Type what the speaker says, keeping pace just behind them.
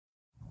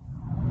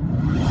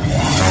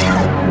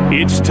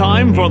It's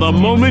time for the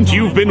moment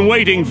you've been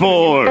waiting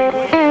for.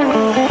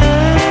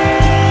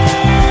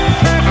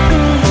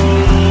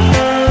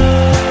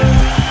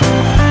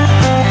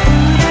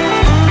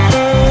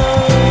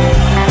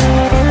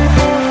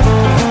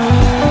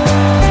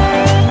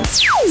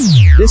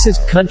 This is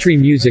Country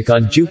Music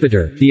on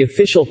Jupiter, the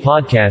official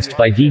podcast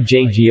by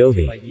DJ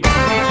Giove.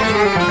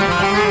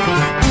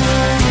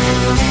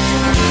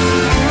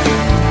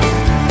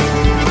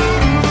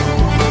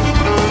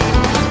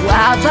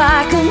 Wild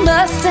like a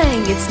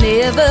Mustang, it's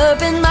never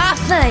been my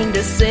thing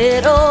to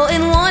settle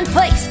in one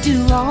place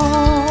too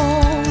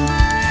long.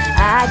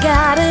 I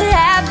got a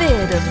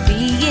habit of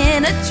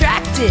being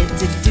attracted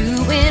to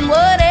doing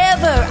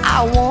whatever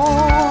I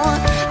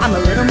want. I'm a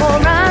little more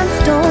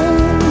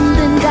rhinestone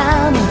than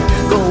diamond.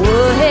 Go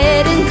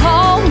ahead and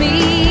call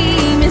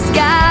me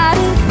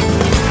misguided.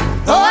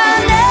 Oh, I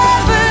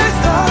never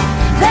thought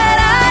that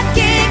I'd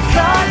get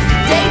caught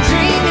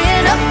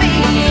daydreaming of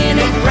being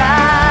it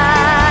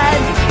right.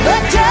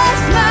 But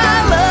just my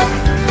luck,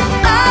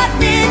 I've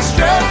been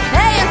struck,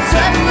 and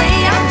suddenly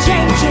I'm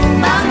changing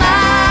my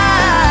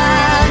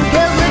mind.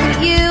 'Cause look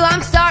at you,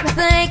 I'm starting to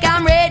think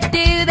I'm ready to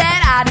do that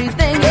I do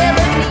thing. Yeah,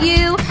 look at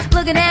you,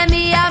 looking at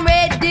me, I'm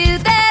ready to do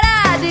that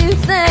I do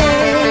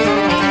thing.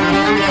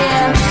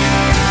 Yeah.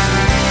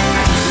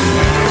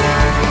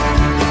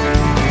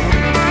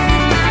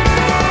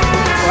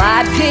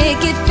 Wide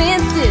picket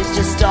fences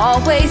just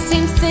always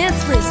seem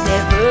senseless.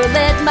 Never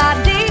let my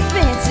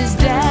defenses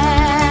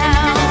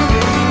down.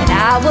 And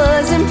I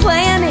wasn't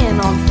planning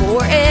on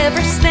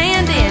forever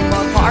standing,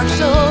 more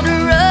partial to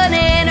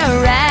running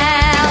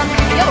around.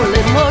 You're a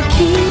little more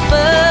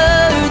keeper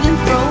than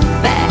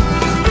throwback.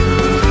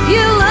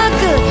 You look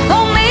good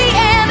on me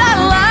and I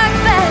like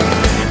that.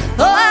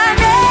 Oh, I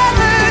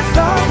never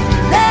thought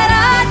that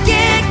I'd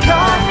get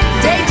caught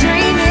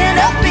daydreaming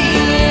of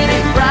being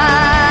it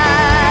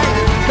right.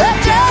 But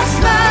just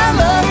my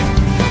luck,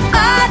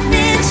 I've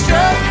been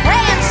struck,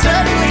 and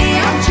suddenly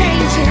I'm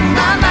changing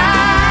my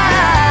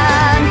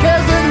mind.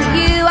 'Cause looking at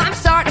you, I'm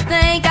starting to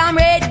think I'm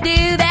ready to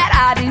do that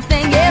I do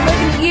thing. Yeah,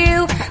 looking at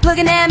you,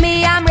 looking at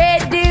me, I'm ready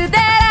to do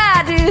that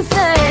I do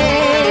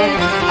thing.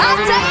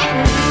 I'll take it.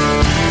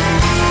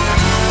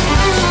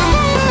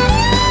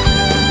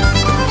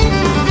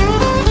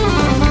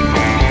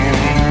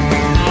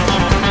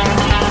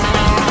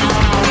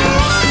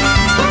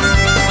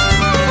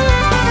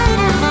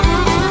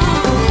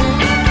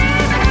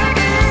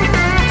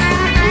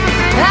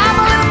 I'm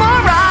a little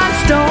more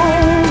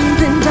rhinestone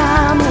than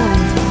diamond.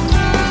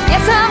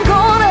 Yes, I'm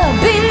gonna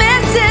be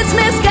Mrs.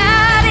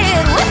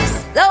 Misguided. Whoops.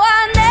 Though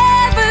I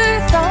never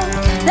thought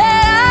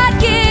that I'd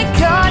get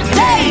caught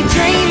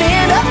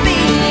daydreaming of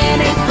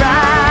being it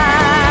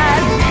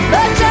right.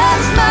 But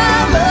just my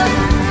luck,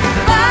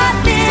 I've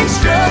been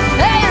struck,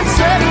 and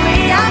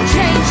suddenly I'm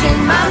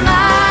changing my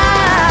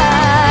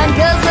mind.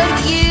 'Cause look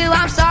at you,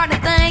 I'm starting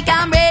to think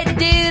I'm ready to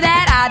do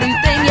that I do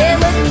thing. Yeah,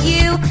 look at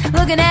you,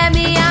 looking at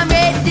me, I'm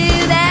ready to do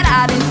that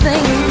I do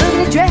thing.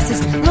 Looking at dresses,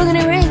 looking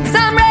at rings,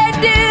 I'm ready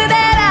to do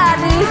that I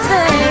do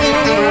thing.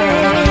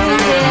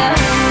 Yeah.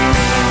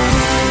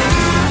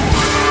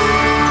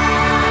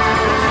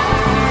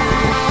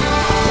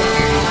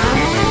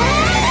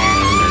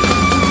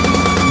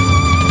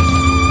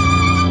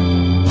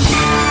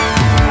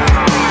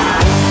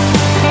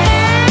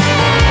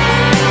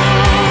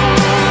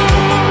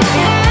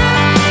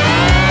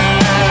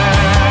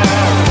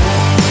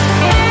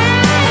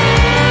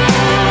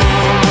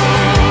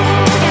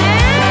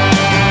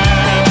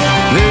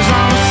 There's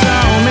only so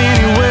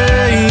many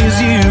ways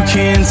you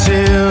can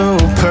tell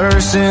a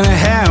person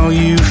how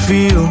you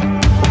feel.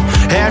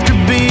 After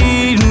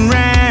beating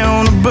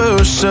round the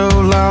bush so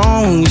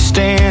long, you're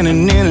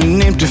standing in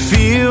an empty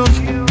field.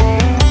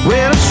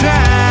 Well,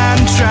 I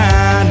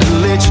tried to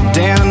let you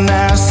down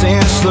nice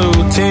and slow,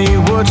 tell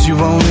you what you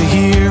want to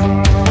hear.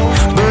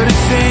 But it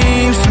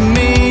seems to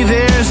me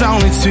there's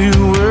only two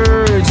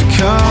words that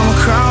come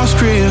across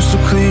crystal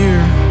clear.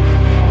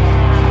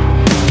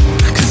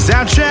 'Cause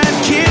I tried to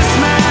kiss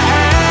my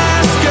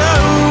eyes, go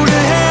to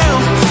hell,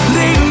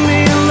 leave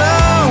me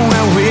alone,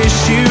 I wish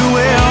you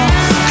well.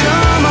 Come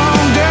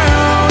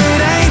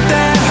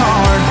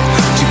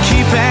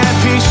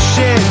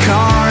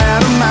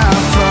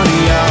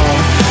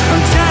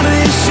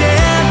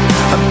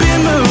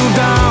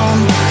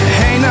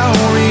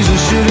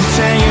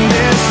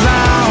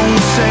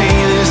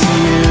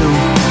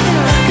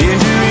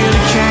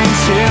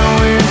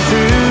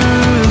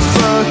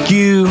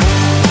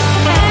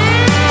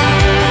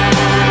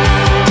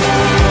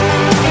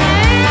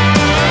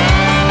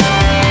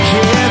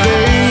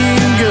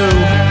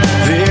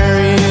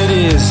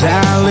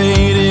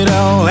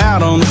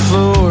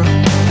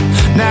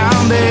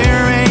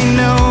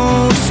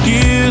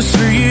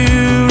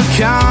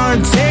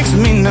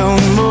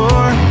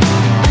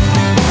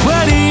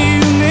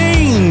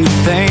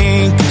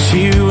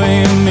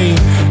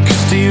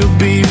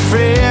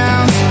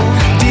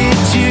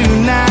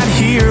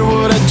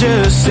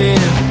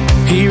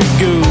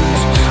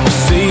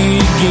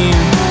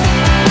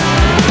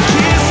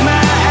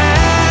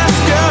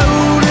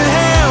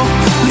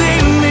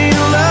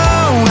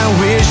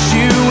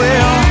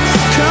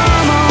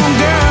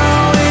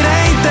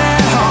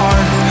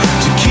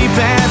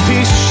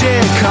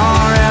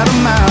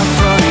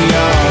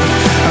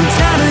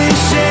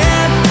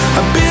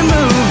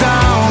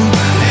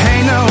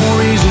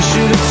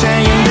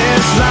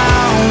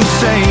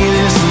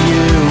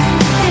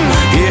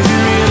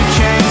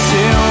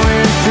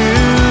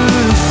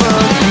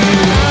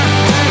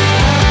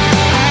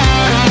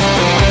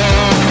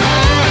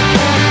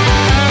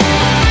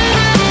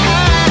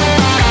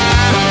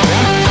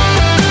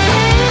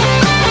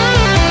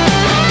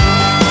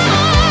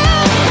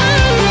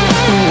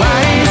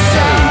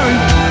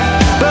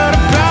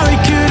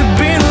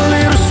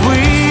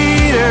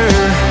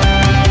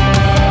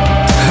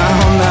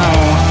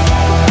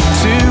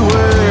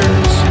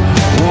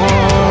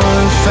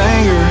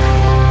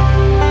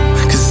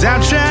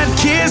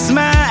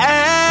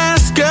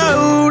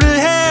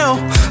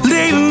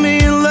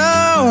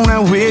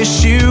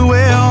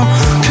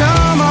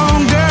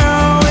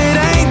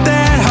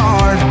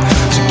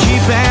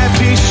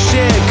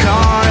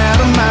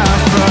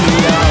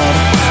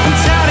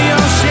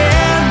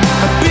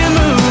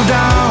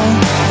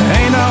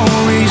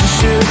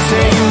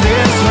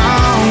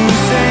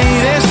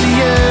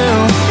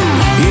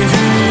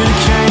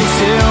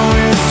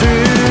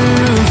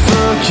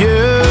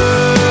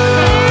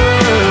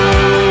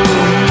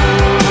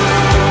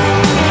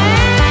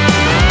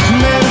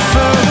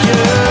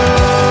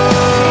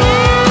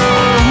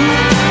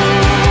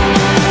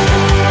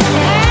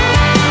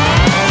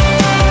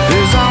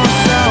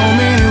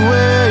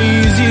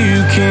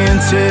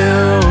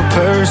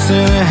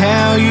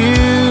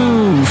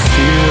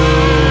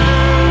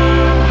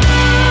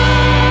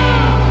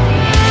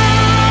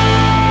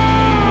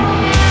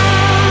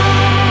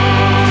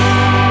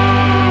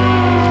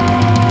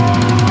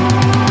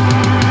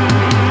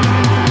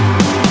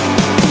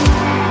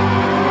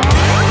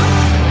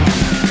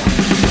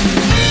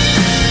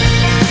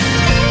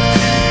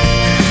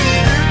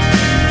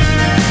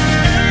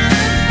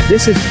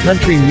This is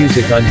Country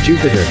Music on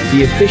Jupiter,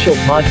 the official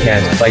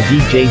podcast by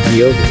DJ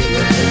Giove.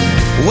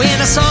 When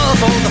I saw her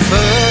for the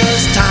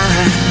first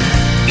time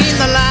in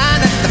the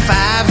line at the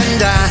 5 and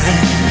dime,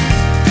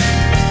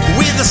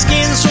 with the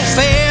skin so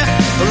fair,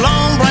 the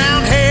long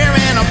brown hair,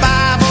 and a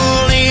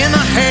Bible in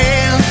her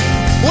hand,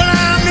 well,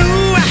 I knew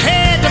I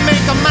had to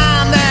make a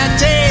mind that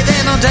day.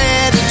 Then her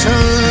daddy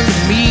turned to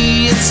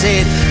me and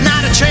said,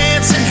 not a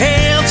chance in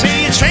hell till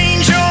you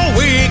change your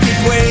wicked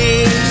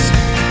ways.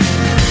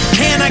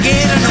 Can I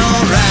get an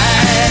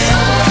alright?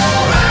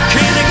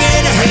 Can I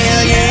get a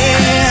hell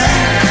yeah?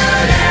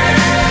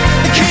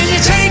 Can you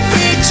take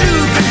me to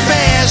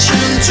confession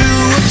to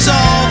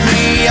absolve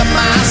me of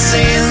my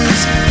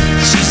sins?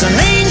 She's an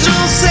angel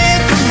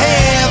sent from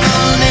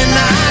heaven and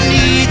I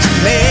need to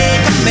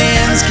make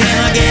amends. Can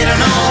I get an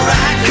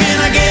alright? Can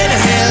I get a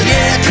hell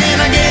yeah? Can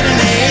I get an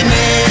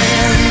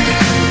amen?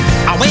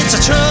 I went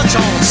to church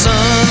on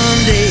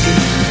Sunday.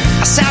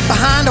 I sat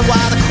behind her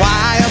while the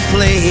choir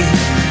played.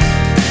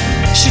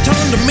 She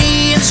turned to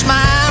me and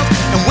smiled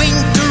and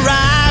winked her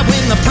eye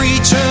when the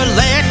preacher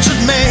lectured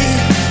me.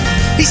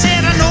 He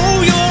said, I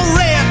know your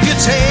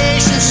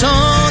reputation,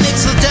 son.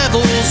 It's the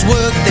devil's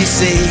work, they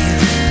say.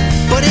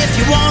 But if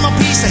you want a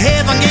piece of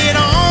heaven, get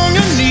on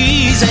your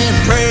knees and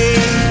pray.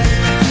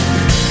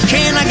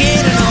 Can I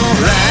get an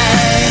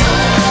alright?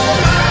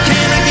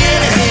 Can I get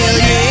a hell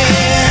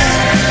yeah?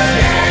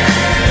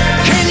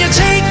 Can you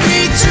take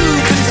me to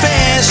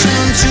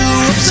confession to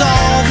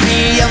absolve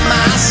me of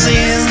my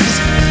sins?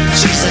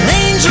 She's an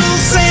angel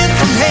sent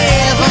from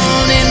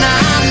heaven and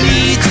I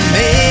need to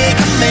make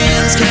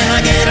amends. Can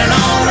I get an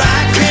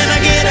alright? Can I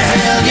get a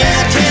hell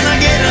yeah? Can I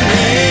get an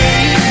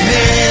amen?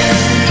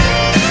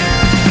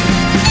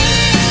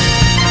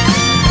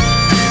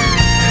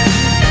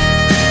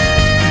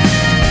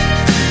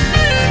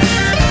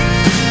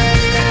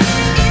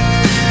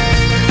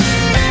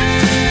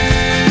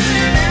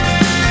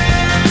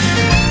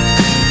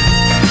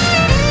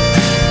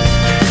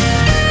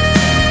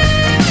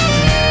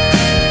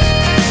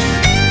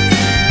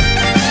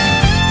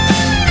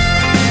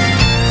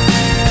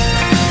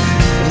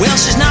 Well,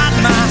 she's not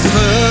my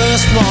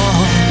first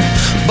one,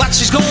 but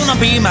she's gonna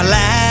be my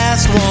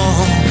last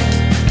one.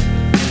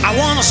 I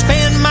wanna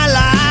spend my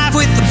life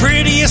with the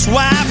prettiest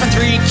wife and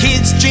 3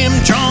 kids, Jim,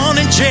 John,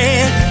 and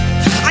Jed.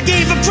 I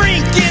gave her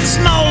drinking,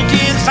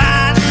 smoking,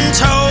 fighting,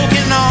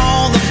 toking,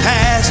 all the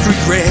past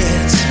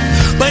regrets.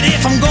 But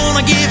if I'm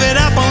gonna give it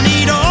up, I'll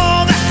need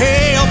all the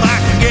help I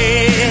can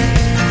get.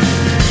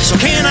 So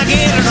can I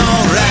get an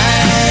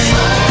alright?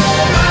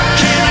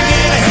 Can I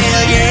get a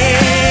hell yeah?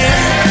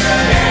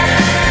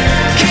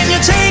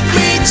 Take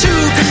me to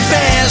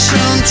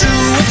confession to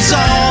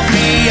absolve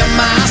me of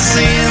my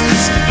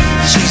sins.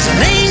 She's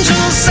an angel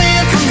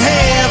sent from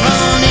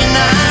heaven and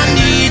I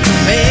need to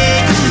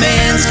make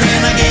amends.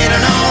 Can I get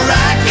an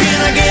alright? Can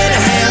I get a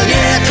hell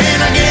yeah?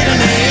 Can I get an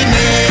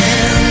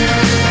amen?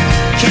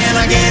 Can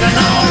I get an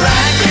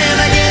alright? Can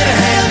I get a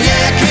hell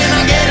yeah? Can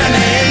I get an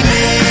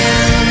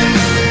amen?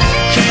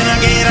 Can I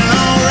get an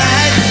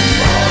alright?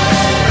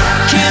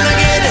 Can I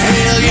get a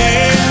hell yeah?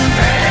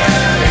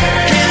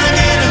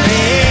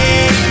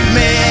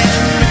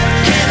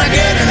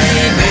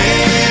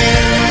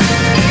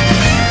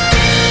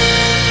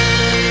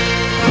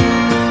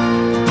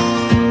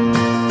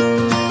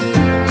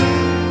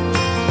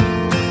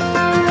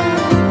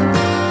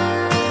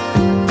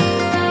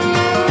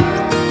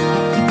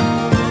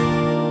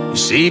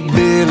 See,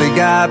 Billy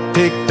got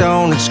picked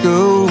on at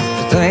school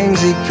for things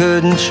he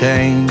couldn't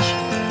change.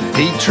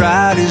 He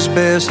tried his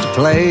best to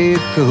play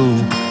it cool,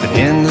 but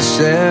in the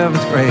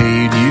 7th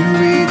grade, you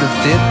either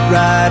fit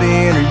right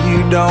in or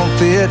you don't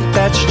fit.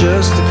 That's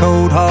just the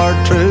cold hard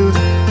truth.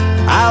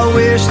 I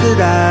wish that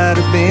I'd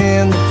have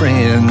been the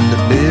friend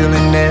that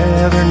Billy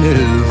never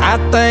knew. I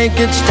think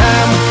it's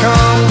time to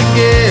come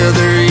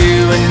together,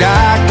 you and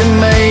I can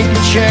make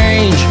a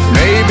change.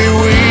 Maybe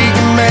we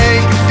can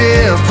make a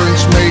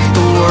difference, make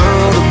the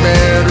world a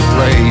better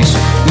place.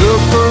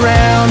 Look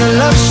around and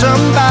love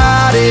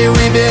somebody,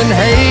 we've been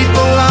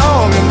hateful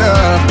long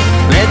enough.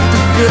 Let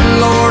the good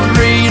Lord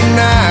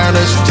reunite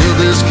us till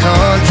this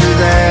country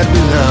that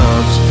we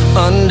love's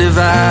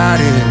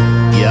undivided.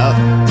 Yup.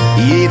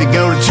 You either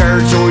go to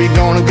church or you're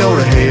gonna go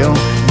to hell.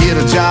 Get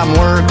a job and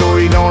work or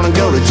you're gonna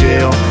go to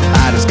jail.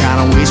 I just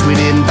kinda wish we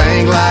didn't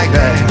think like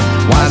that.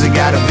 Why's it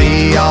gotta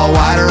be all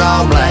white or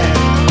all black?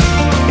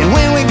 And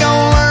when we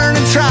gonna learn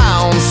to try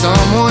on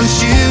someone's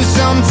shoes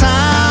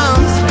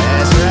sometimes?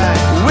 That's right.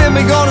 When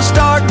we gonna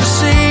start to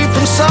see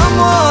from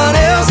someone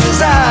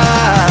else's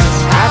eyes?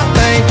 I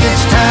think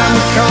it's time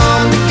to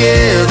come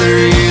together.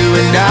 You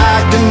and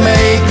I can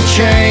make a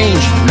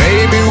change.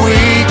 Maybe we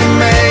can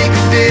make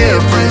a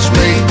difference,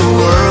 make the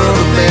world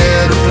a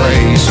better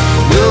place.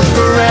 Look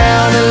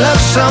around and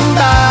love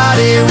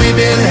somebody, we've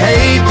been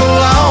hateful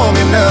long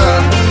enough.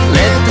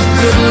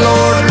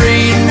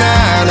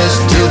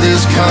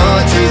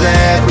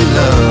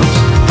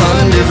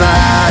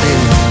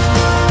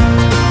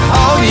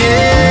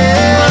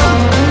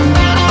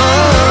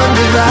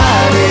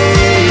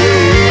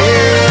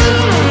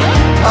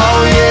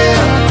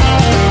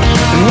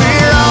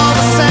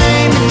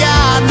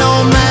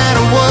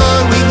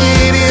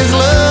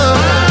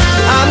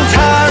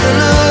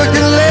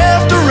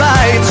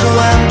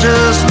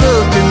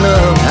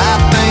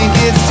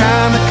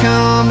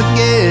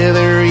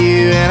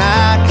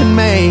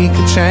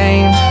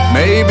 change.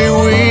 Maybe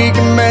we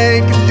can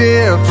make a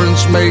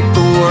difference, make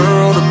the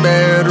world a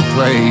better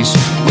place.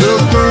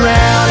 Look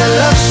around and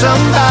love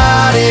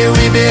somebody.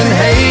 We've been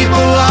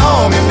hateful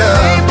long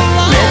enough.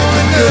 Let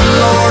the good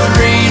Lord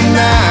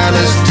reunite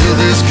us to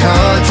this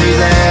country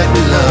that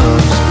we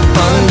love.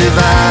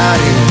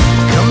 Undivided.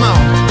 Come on.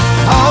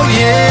 Oh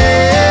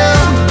yeah.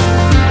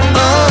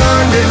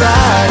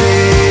 Undivided.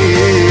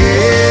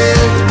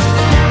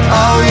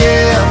 Oh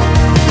yeah.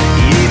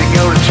 You either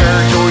go to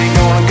church or you're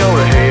gonna go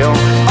to hell.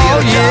 Oh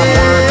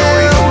yeah. Or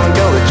you're gonna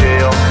go to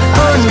jail.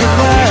 Undivided.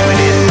 I wish we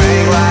didn't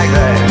think like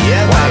that.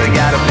 Yeah. Why we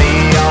gotta be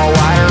all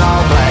white or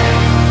all black?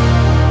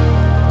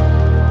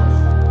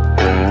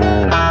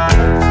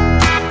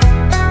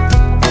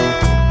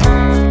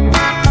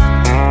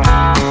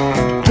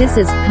 This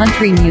is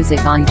Country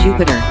Music on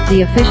Jupiter,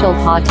 the official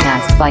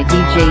podcast by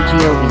DJ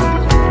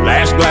Giove.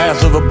 Last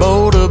glass of a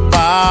Boda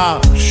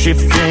bar, she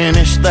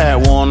finished that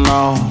one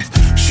off.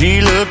 She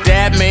looked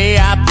at me,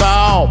 I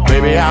thought,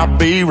 baby, I'll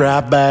be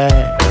right back.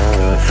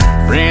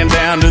 Ran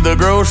down to the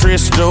grocery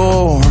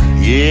store,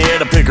 yeah,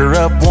 to pick her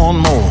up one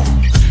more.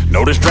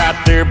 Noticed right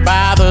there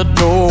by the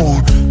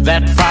door,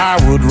 that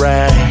firewood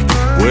rack.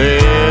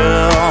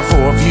 Well,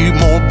 for a few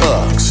more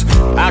bucks,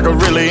 I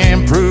could really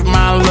improve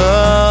my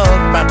luck.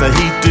 About to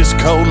heat this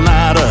cold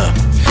night up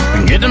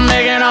and get to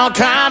making all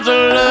kinds of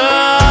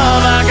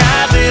love. I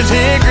got this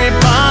hickory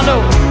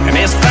bundle and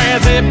this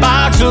fancy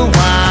box of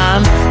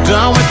wine.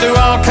 Done went through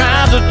all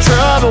kinds of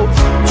trouble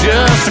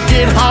just to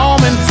get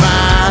home and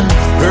find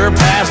her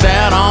passed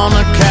out on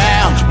the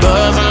couch,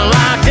 buzzing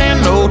like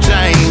an old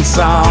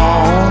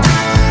chainsaw.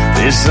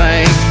 This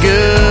ain't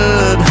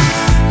good.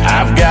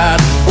 I've got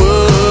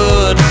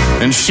wood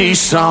and she's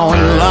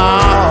sawing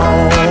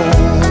logs.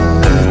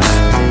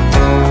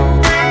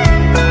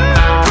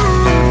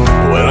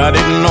 Well, I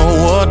didn't know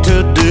what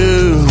to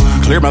do.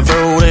 Cleared my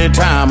throat a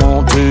time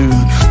or two.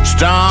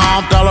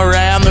 Stomped all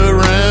around the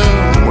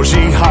room where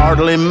she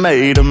hardly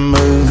made a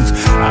move.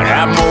 I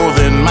got more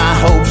than my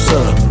hopes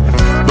up,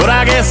 but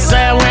I guess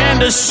that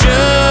window shut.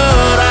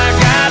 I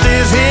got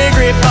this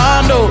hickory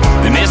bundle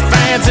and this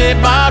fancy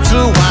box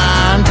of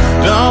wine.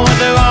 Done went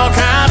through all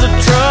kinds of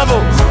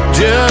trouble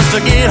just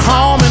to get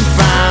home and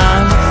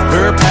find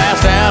her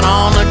passed out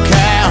on the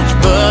couch,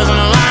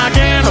 buzzing like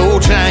an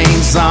old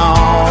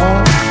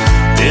chainsaw.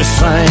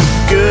 This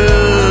ain't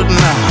good,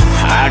 no,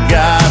 I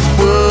got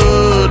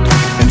wood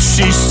and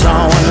she's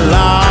sawing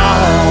logs.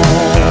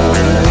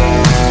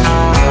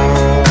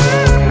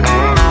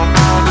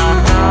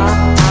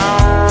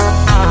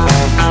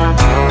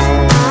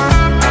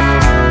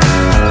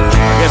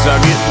 I guess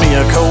I'll get me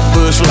a cold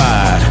bush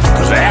light,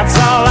 cause that's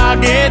all I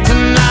get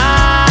tonight.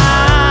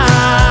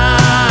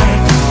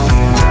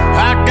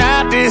 I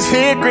got this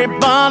hickory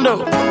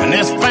bundle and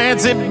this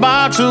fancy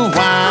box of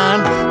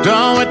wine.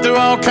 Done went through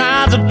all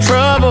kinds of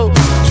trouble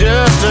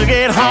just to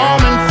get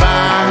home and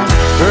find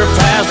her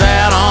passed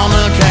out on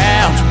the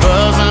couch,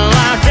 buzzing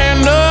like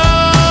an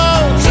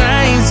old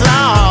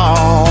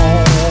chainsaw.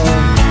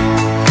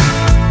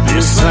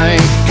 This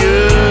ain't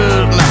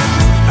good, no,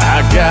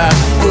 I got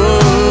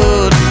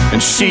wood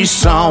and she's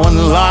sawing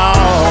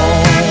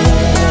logs.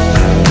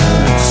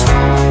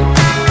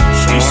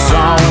 She's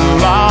sawing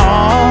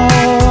logs.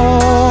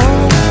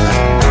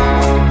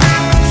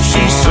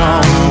 She's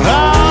sawing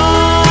logs.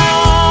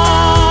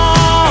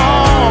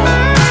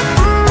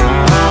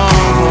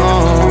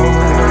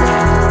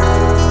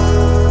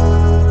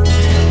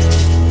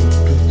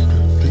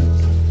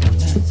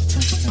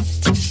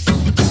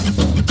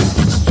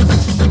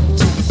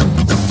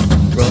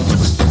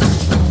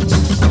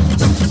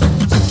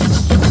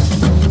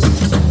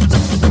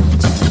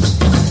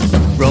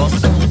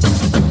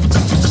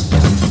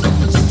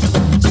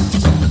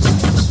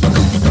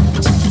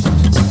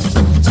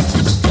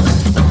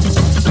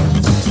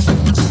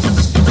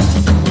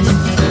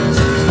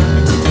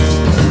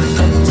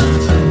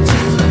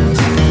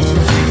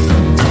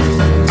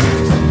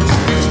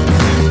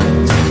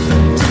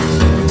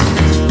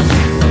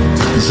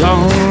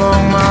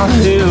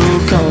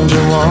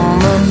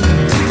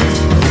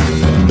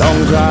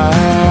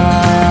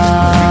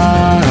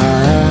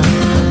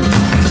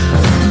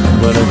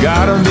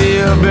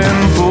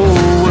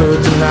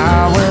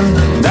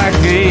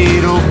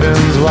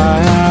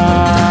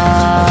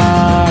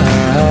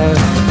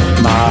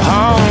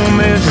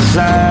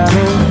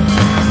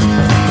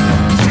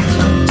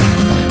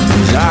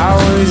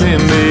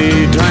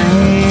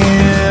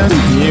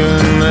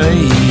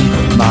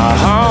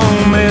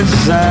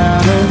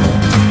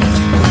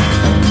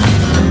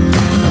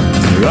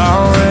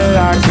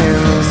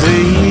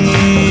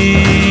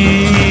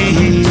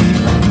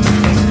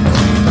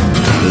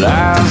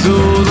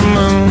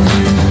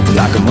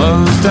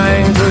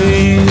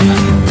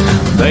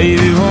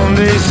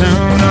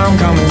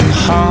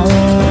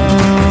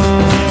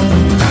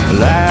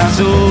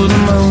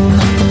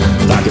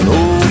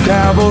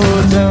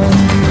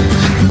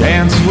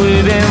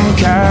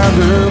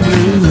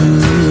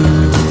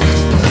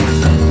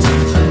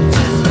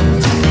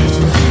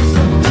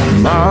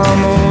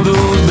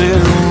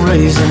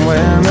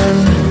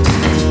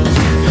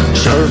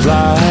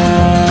 butterfly.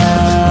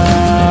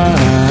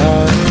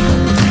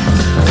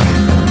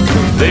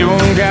 They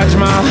won't catch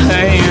my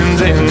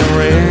hands in the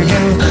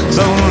rigging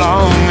so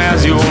long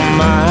as you're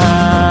mine.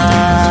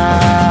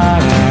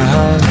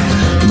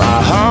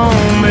 My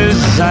home is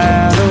a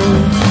saddle.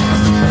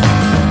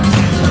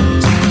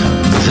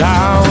 It's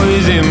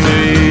always in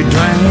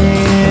between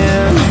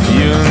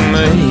you and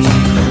me.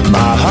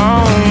 My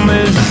home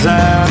is a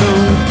saddle.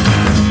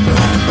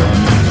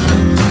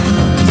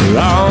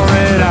 All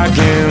that I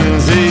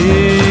can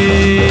see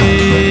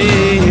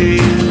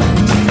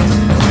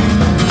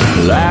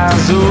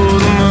lies through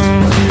the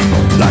moon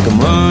like a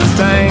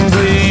Mustang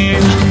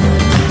bleed.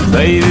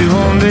 Baby,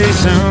 one day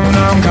soon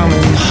I'm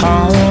coming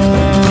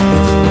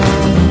home.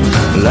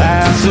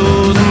 Lies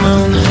through the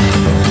moon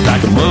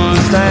like a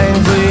Mustang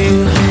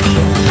bleed.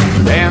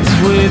 Dance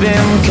with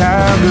them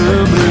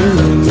cowgirl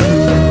blues.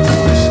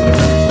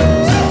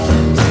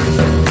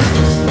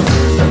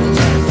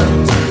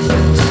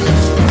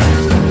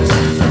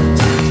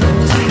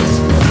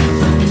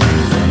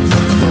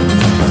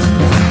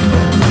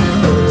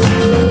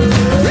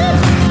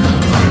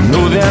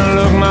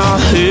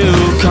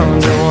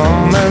 Country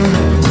woman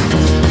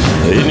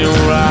in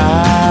your eyes.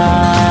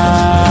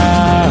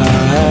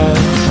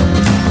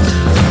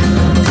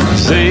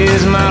 Say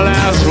it's my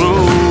last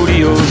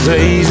rodeo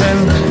season.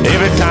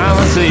 Every time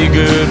I say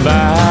goodbye,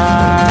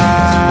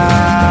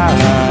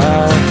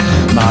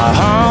 my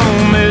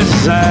home is a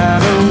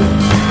saddle.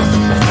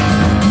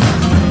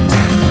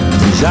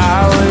 It's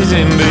always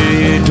in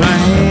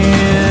between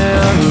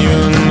you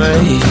and me.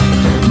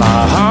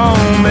 My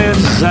home is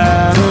a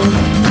saddle.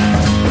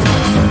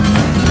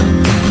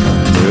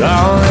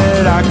 All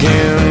that I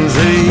can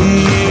see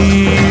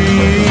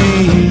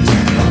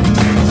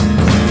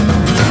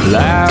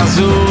lies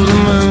through the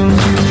moon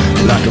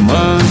like a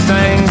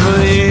Mustang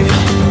bleed.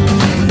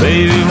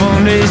 Baby,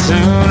 one day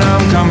soon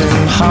I'm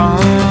coming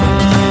home.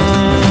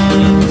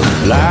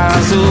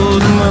 Lies through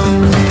the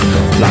moon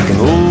like an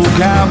old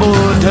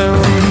cowboy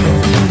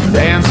tune.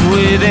 Dance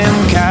with them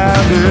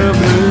cowgirl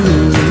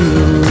blues.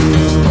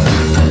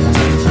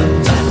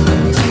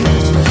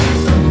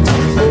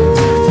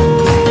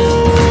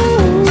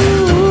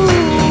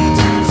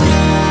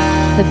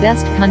 The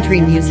best country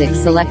music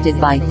selected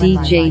by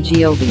DJ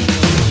Giove.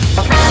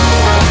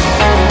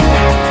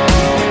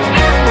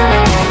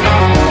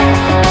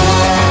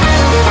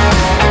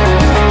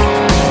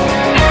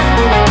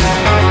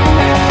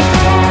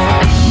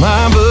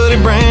 My buddy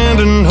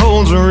Brandon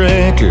holds a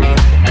record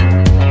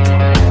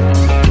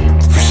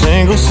for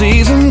single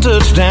season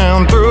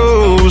touchdown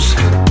throws.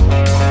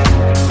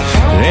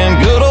 And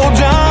good old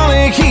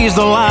Johnny, he's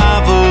the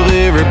life of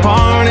every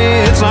party.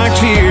 It's like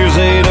cheers,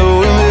 they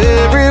know him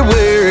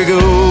everywhere he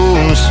goes.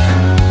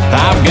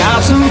 I've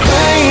got some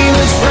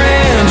famous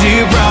friends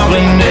you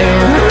probably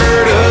never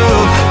heard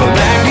of, but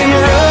back in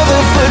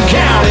Rutherford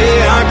County,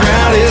 our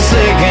crowd is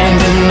second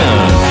to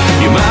none.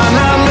 You might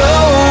not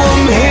know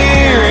them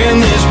here in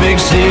this big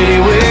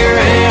city we're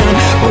in,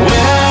 but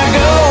when I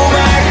go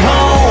back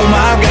home,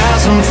 I've got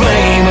some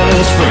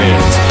famous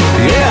friends.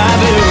 Yeah, I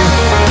do.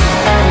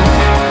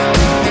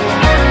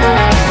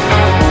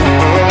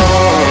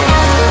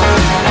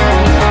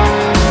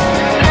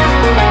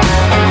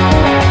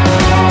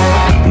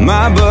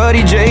 My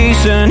buddy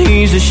Jason,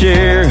 he's the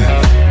sheriff.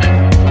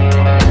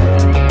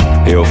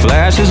 He'll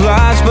flash his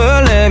lights,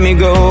 but let me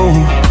go.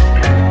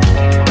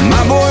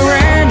 My boy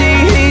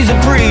Randy, he's a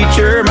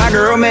preacher. My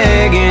girl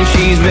Megan,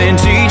 she's been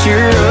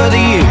teacher of the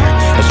year,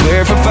 I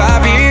swear for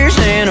 5 years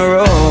in a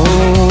row.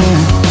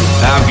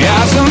 I've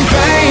got some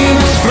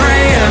famous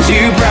friends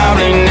you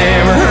probably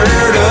never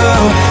heard of,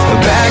 but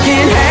back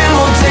in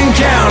Hamilton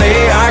County,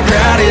 our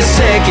crowd is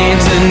second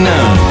to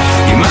none.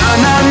 You might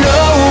not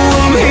know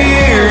them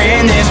here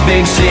in this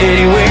big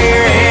city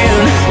we're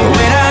in, but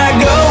when I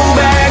go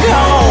back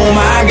home,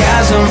 I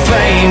got some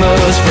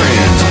famous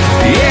friends.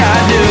 Yeah, I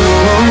do.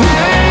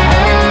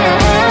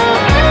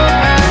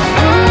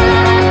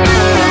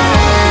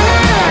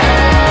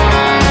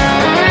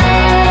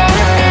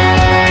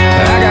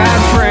 I got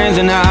friends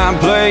in high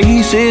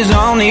places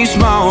on these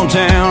small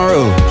town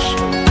roads,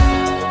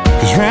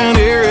 'cause round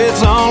here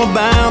it's all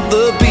about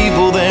the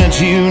people that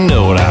you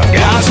know. And I've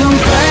got some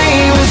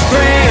famous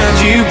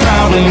friends you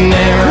probably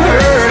never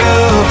heard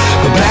of,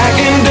 but back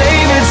in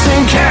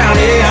Davidson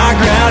County, our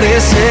crowd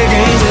is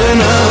second to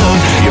none.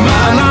 You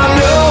might not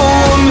know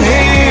them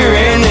here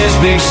in this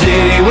big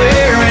city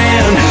we're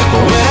in,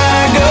 but when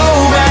I go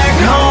back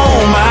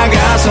home, I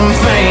got some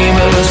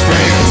famous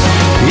friends.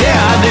 Yeah,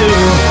 I do.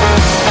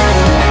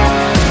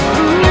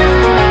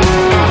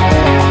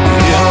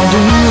 Yeah, I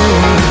do.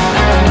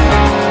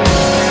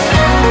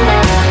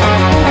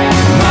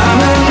 Might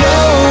not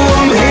know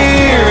them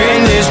here in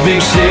this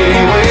big city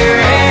we're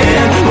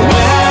in, but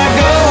when I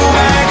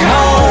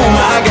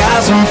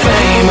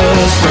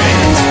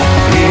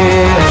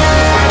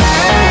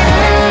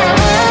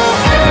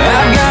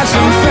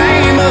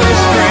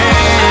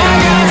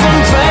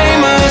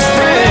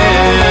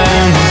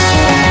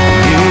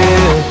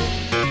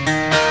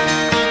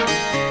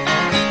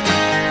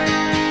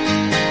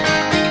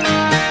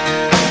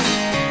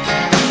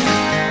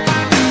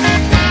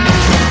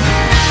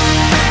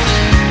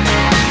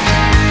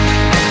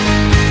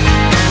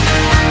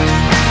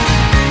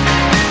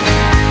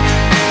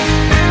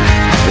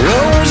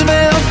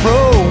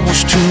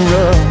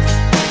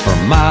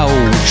my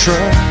old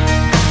truck.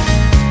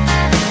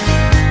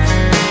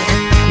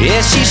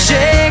 Yeah, she's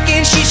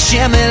shaking, she's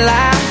shimmy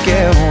like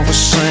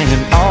Elvis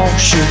singing all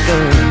shook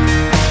up.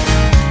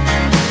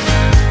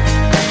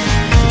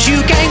 But you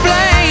can't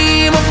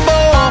blame a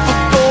boy for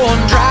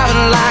going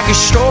driving like he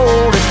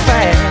strolled it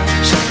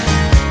fast.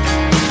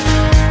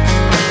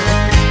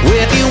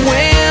 With your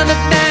window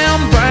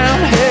down, brown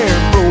hair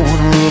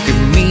blowing, look at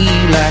me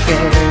like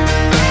that.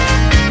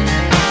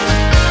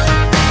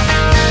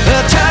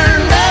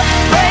 Turned up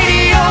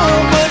radio,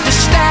 but the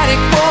static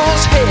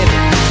was heavy.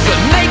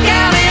 Couldn't make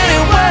out any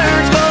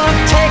words, but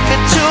take me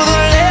to the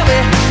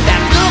levee.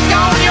 That look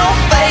on your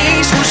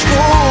face was full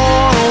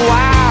of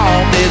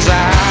wild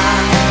desire.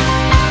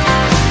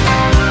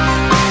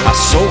 I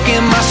soak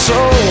in my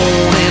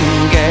soul in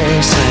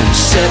gas and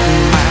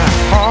setting my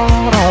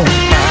heart on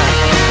fire.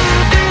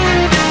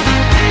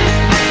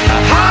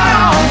 Heart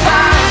on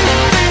fire.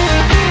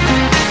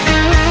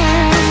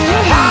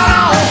 Heart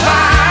on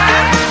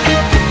fire.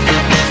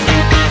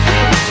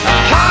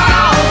 Heart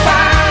on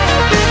fire.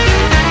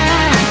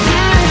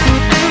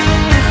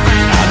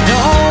 I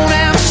don't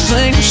have a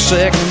single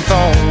second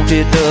thought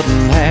it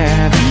doesn't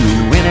have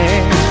you in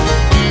it.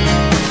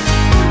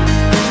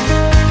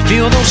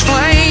 Feel those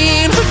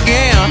flames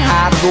again,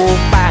 I'd go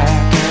back.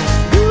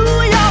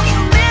 Ooh, you're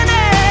a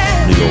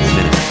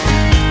minute.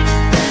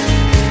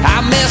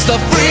 I miss the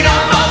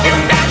freedom of you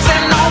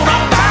dancing on the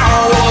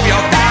bow of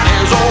your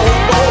daddy's old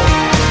boat.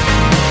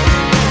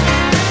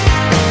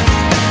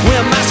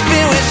 When my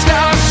spirit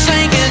starts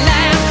sinking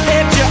and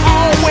let you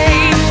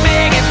always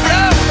make it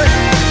flow.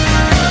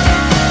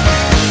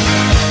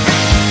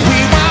 We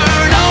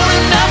weren't old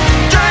enough to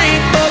drink,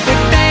 but we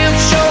damn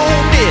sure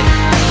did.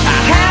 I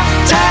have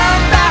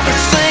time back for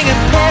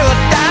singing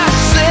Paradise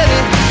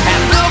City.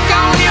 That look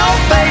on your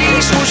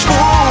face was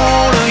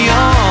full of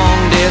young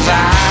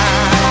desire.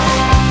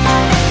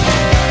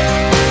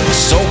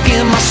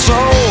 Soaking my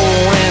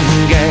soul in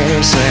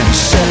gas and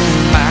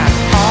setting my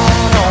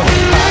heart on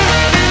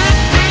fire.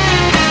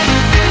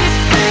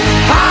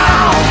 Heart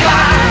on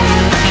fire.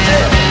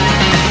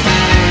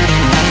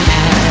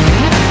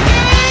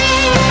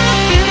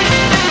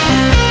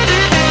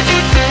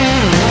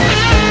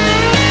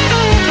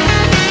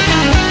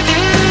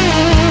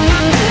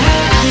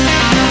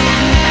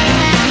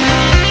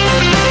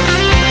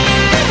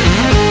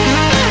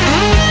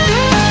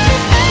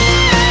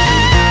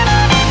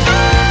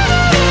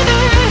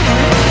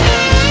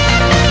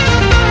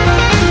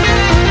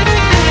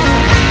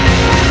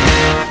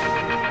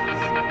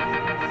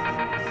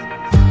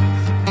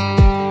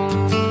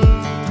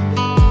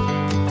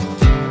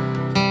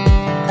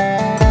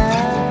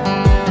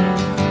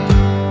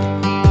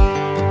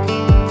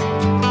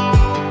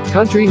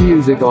 Country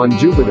music on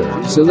Jupiter,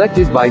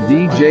 selected by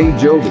DJ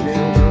Giove.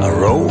 I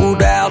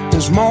rolled out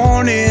this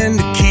morning,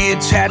 the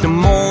kids had the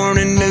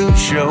morning news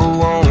show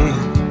on.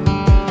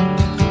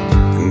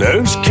 And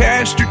those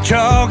cats are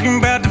talking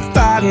about the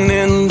fighting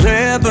in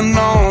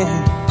Lebanon.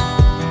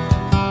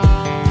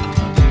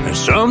 And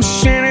some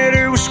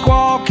senator was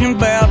squawking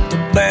about the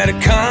bad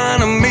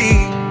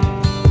economy.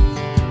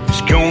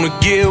 It's gonna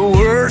get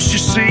worse, you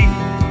see.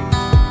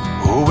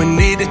 Oh, we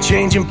need a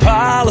change in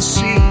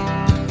policy.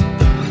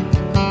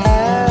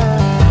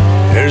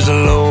 There's a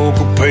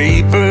local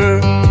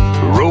paper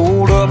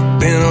rolled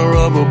up in a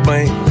rubber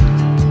band.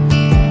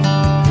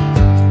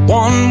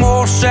 One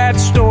more sad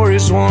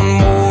story's one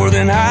more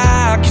than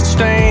I can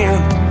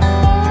stand.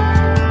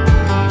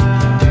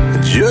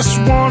 Just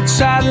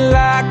once I'd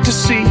like to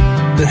see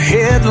the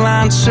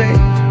headline say,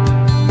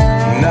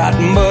 not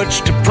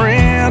much to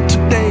print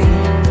today.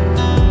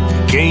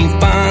 Can't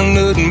find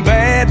nothing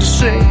bad to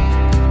say.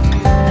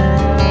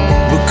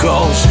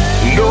 Because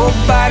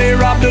nobody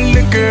robbed a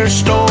liquor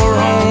store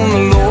on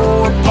the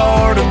lower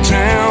part of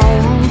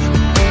town.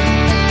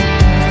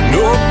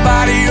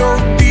 Nobody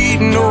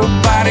OD'd,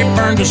 nobody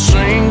burned a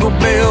single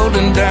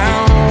building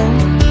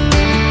down.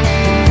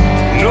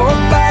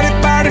 Nobody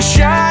fired a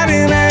shot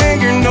in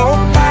anger,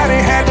 nobody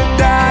had to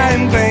die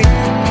in vain.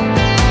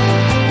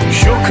 We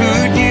sure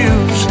could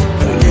use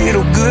a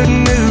little good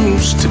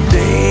news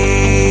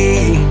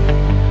today.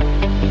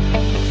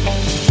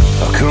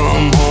 I'll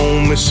come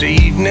home this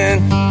evening,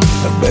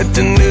 I bet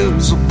the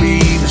news will be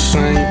the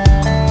same.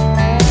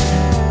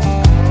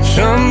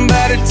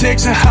 Somebody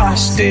takes a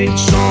hostage,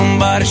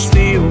 somebody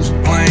steals a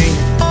plane.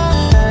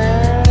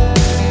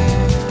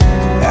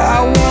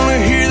 I wanna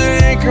hear the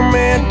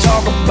anchorman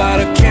talk about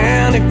a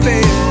county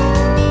fair,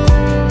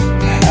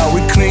 how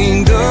we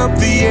cleaned up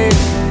the air,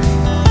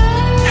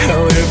 how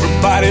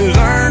everybody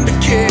learned to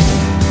care.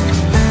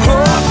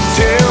 Oh,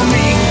 tell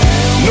me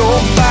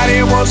nobody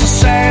was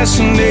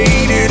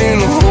assassinated in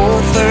the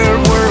whole third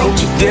world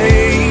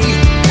today.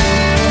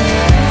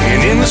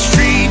 And in the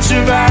streets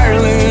of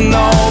Ireland,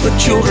 all the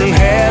children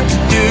had to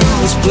do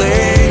was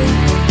play.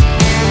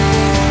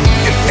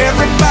 And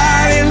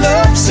everybody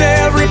loves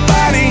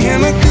everybody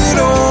in the good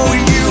old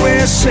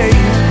USA.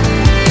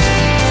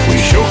 We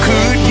sure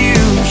could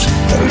use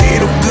a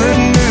little good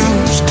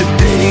news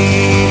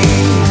today.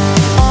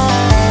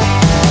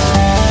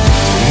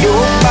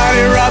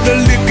 Nobody robbed a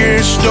liquor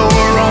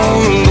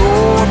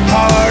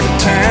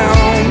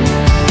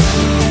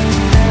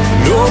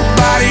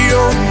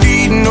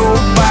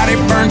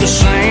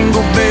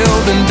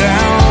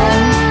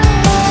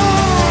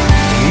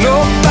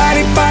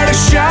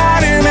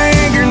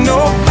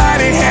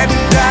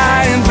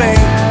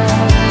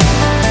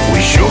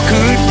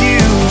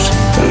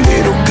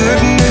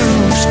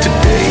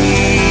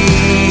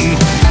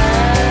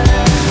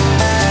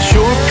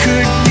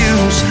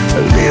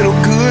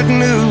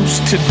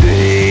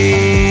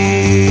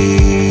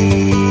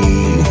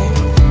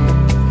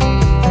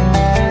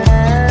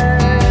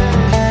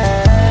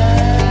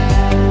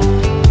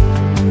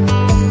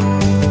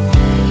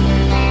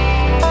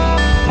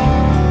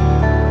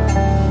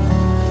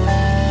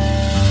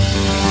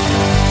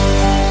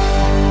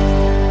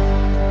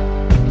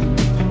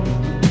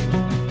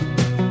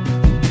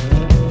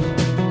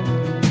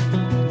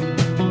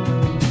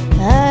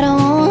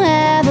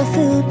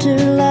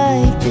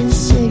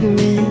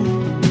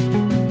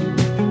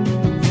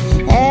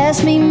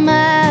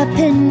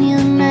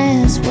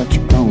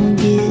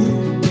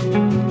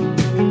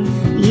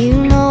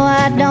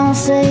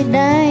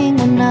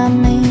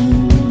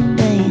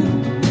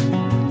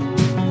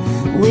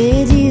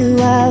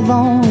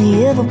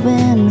only ever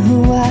been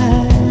who I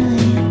am.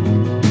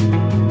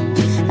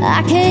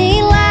 I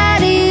can't lie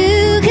to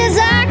you, 'cause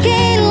I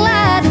can't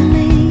lie to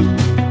me.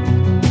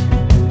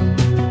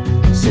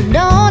 So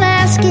don't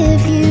ask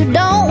if you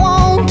don't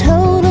want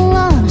total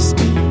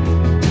honesty.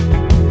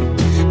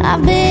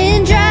 I've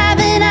been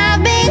driving,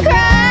 I've been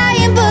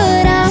crying,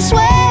 but I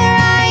swear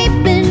I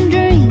ain't been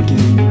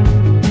drinking.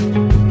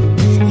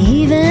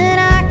 Even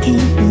I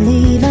can't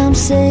believe I'm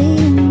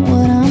saying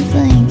what I'm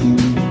thinking.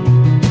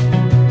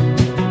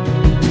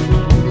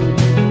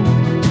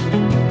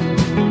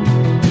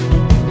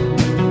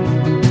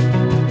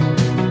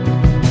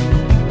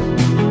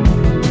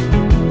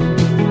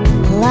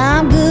 Well,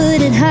 I'm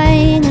good at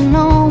hanging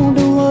on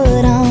to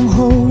what I'm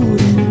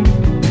holding.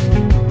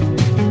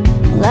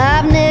 Well,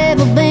 I've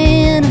never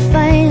been a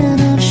fan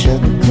of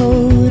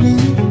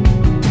sugarcoating.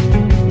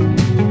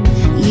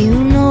 You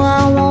know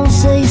I won't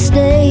say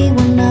stay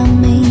when I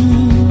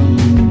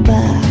mean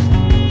bye.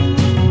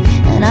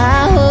 And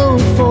I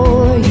hope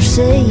for your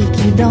sake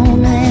you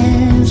don't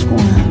ask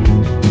why.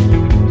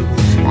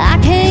 I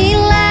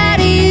can't lie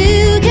to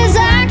you, 'cause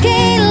I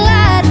can't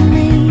lie to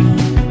me.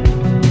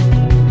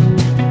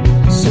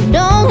 So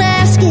don't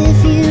ask if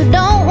you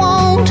don't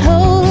want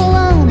total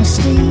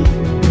honesty.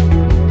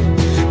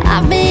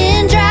 I've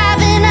been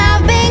driving,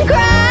 I've been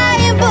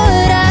crying,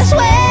 but I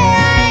swear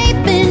I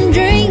ain't been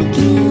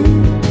drinking.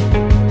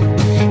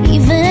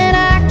 Even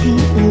I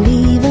can't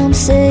believe I'm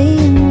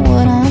saying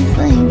what I'm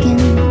thinking.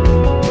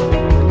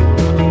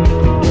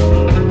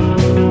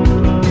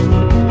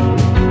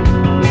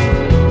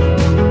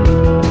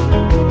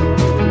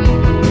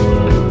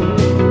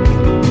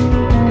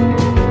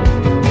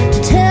 To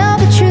tell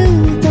the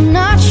truth, I'm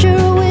not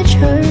sure which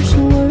hurts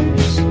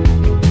worse.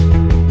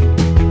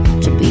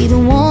 To be the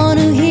one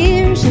who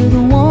hears or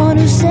the one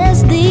who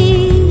says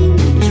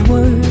these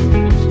words.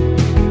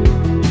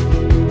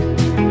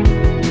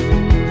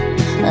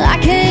 I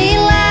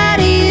can't lie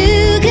to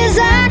you, 'cause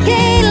I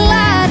can't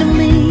lie to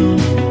me.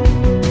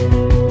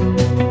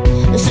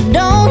 So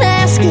don't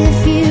ask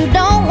if you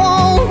don't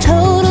want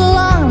total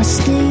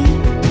honesty.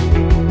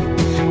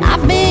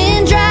 I've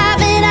been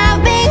driving,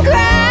 I've been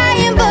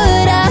crying,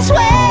 but I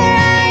swear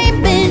I ain't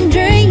been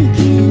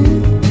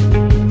drinking.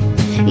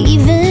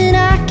 Even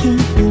I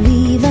can't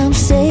believe I'm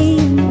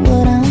saying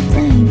what I'm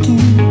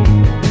thinking.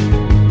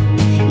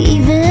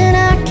 Even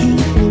I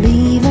can't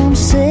believe I'm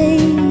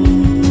saying.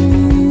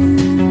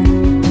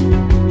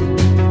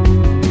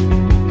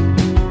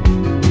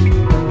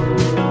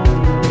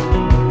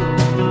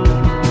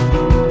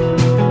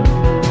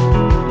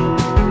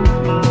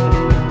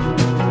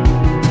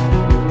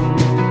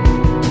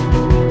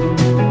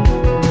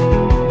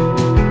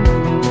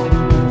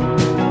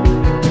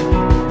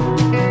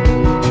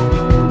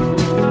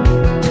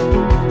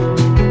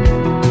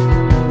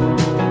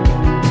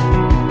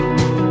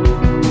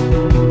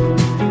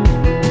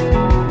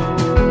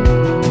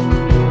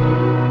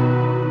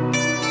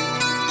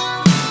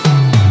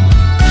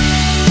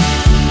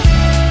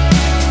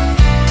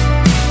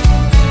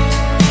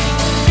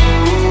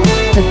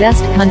 The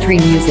best country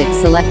music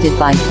selected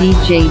by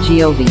DJ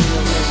Giove.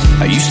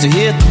 I used to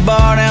hit the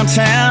bar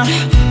downtown,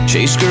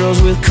 chase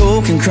girls with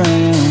Coke and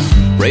Crown,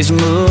 raise them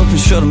up and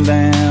shut them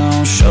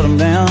down, shut them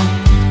down.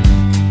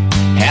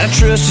 Had a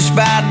trusty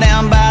spot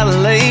down by the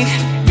lake,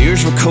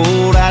 beers were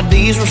cold,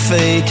 IDs were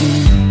fake,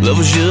 and love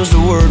was just a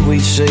word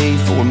we'd say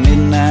for a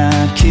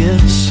midnight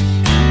kiss.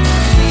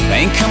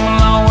 Ain't come a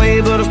long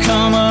way, but I've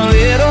come a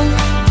little,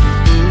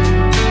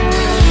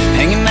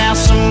 hanging out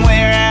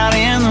somewhere out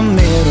in the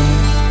middle.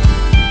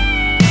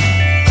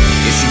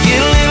 If you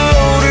get a little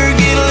older,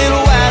 get a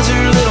little wiser,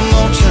 a little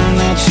more turn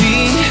that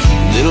cheek,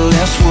 a little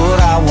less what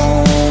I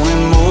want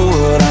and more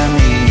what I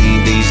need.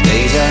 These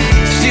days I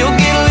still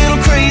get a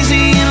little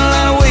crazy, in a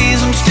lot of ways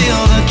I'm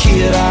still the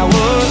kid I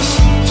was,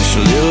 just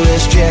a little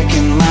less Jack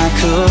in my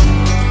cup.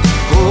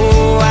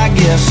 Oh, I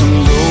guess I'm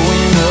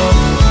growing up.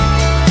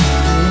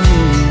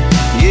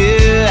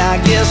 Yeah, I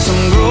guess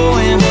I'm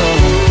growing up.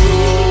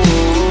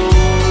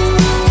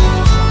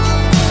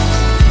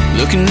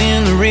 Looking in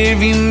the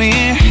rearview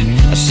mirror,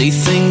 I see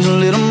things a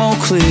little more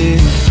clear.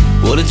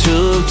 What it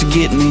took to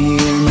get me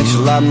here makes a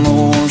lot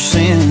more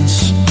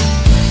sense.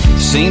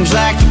 Seems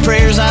like the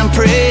prayers I'm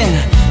praying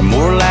are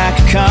more like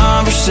a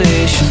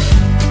conversation,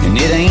 and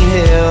it ain't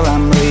hell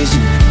I'm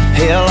raising,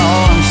 hell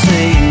all I'm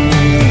saying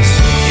is,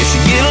 if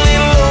you get a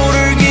little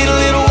older, get a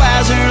little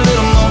wiser, a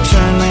little more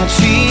turn that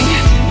cheek,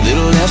 a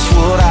little less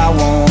what I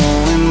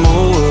want and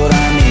more what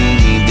I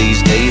need.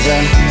 These days I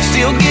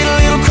still get a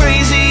little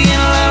crazy, in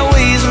a lot of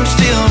ways I'm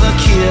still the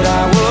kid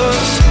I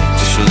was,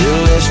 just a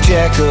little less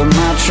jack up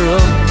my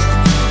truck.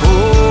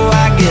 Oh,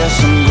 I guess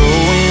I'm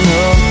growing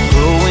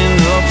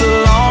up the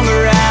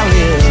longer I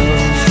live.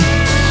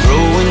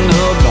 Growing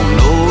up, don't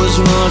know as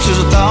much as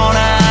I thought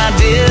I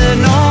did,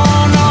 no,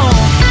 no.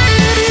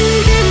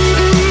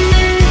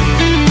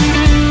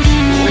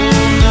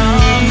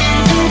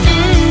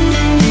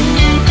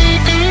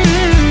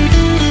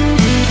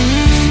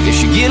 If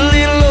you get a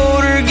little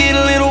older, get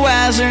a little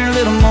wiser, a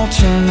little more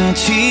turn that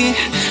cheek,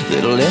 a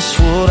little less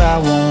what I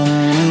want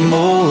and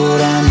more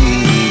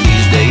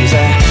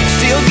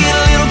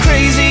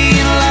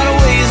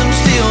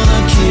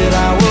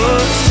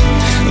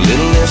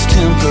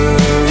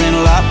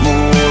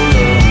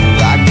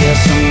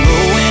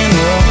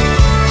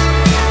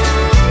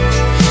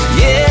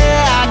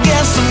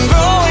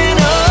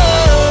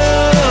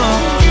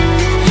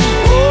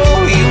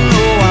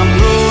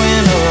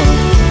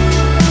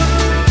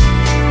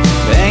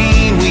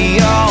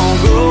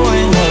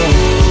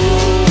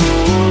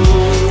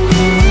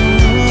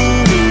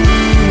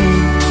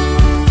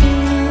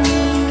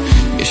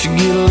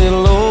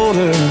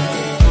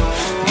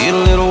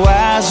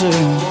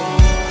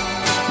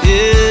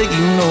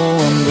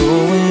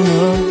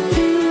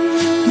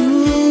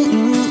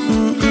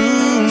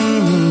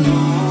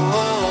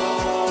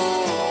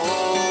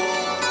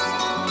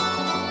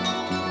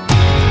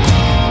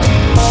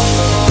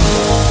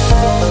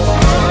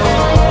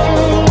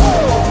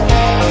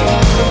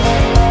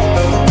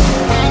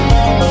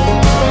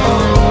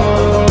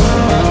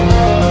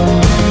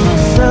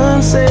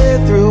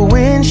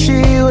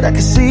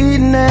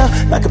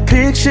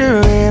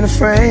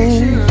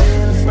frame.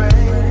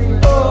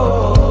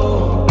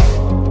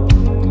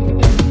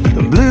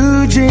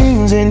 Blue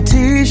jeans and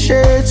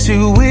t-shirts,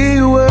 who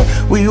we were,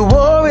 we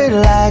wore it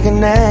like a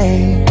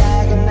name.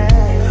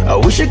 I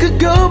wish I could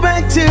go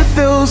back to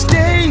those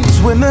days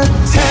when the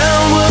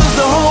town was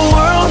the whole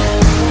world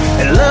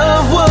and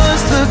love was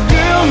the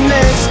girl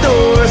next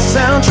door. A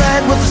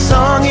soundtrack with a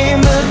song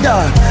in the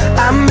dark.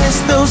 I miss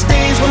those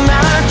days when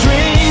our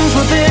dreams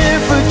were there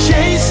for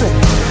chasing.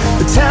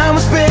 The time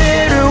was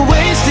better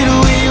wasted.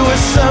 We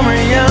were summer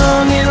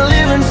young and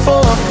living for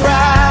a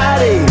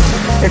Friday,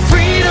 and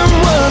freedom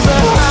was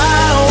a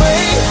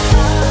highway.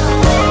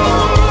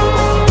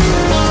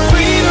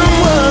 Freedom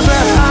was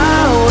a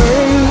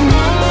highway.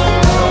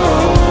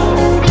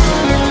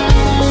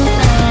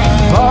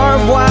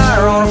 Barbed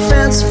wire on a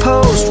fence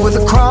post with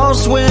a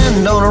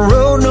crosswind on a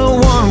road no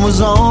one was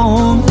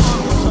on.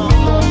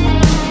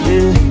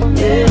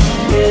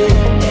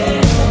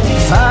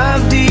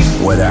 Five deep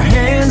with our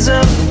hands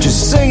up,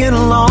 just singing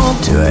along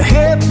to a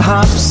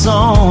hip-hop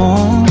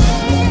song.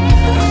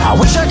 I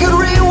wish I could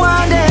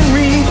rewind and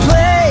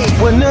replay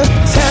when the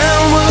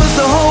town was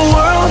the whole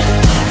world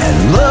and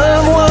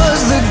love was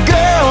the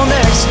girl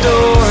next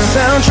door.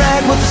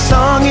 Soundtrack with a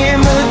song in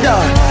the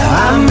dark.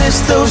 I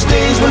miss those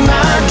days when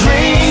our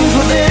dreams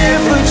were there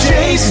for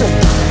chasing.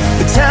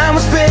 The time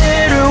was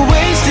better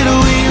wasted.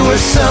 We were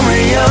summer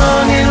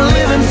young and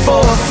living for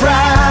a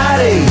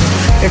Friday,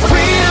 and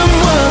freedom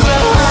was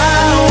a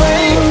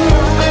highway.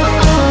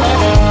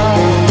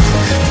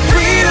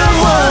 Freedom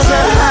was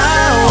a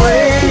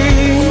highway.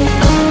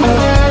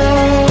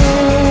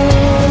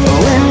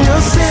 When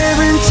you're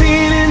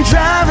 17 and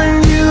driving,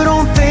 you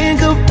don't think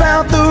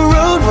about the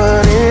road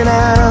running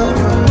out.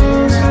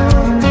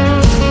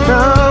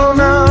 No,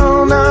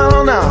 no,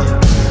 no, no.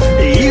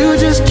 You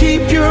just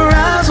keep your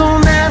eyes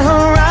on that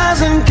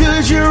horizon,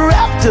 'cause you're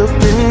wrapped up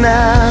in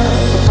now.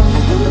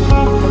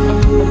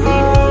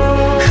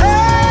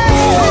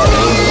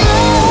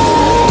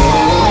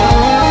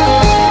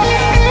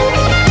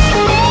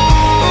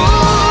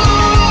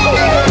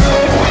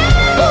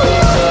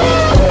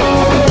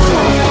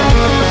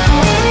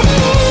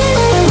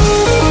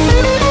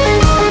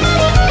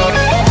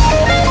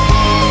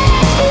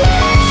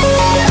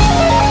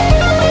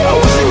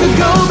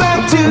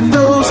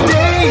 Those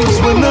days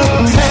when the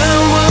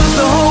town was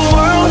the whole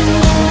world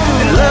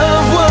and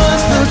love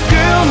was the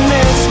girl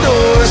next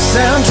door.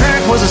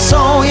 Soundtrack was a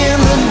song in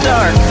the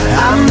dark.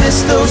 I miss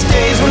those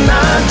days when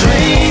our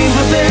dreams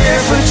were there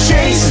for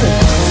chasing.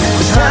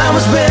 The time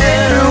was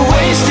better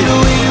wasted.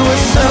 We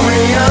were summer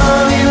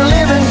young and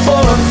living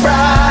for a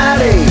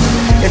Friday,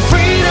 and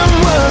freedom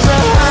was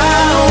a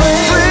highway.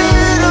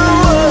 Freedom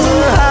was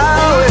a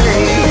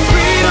highway.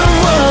 Freedom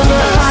was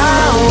a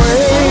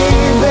highway,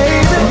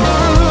 baby.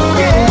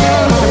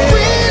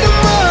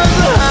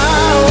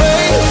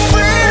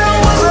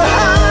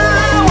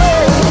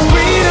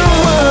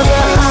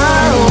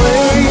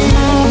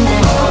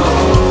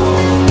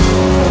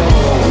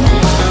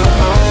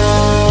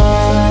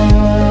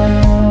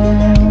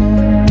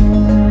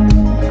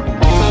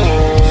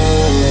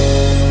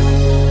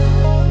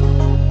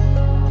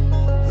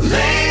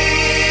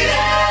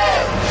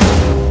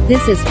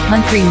 This is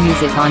Country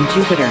Music on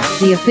Jupiter,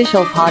 the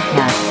official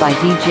podcast by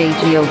DJ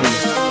Giove.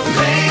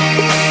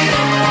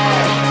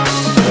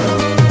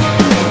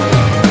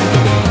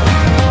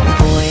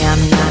 Boy,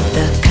 I'm not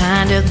the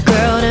kind of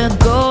girl to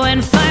go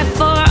and fight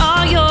for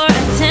all your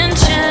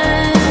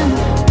attention.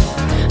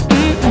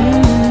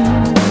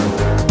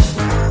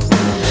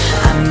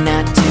 I'm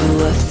not too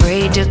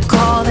afraid to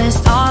call this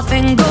off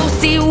and go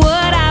see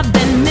what I've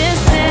been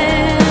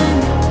missing.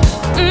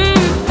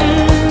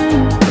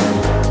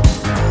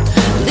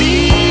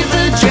 Leave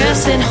the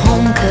dress at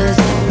home 'cause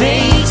it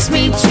makes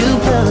me too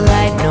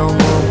polite. No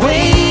more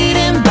waiting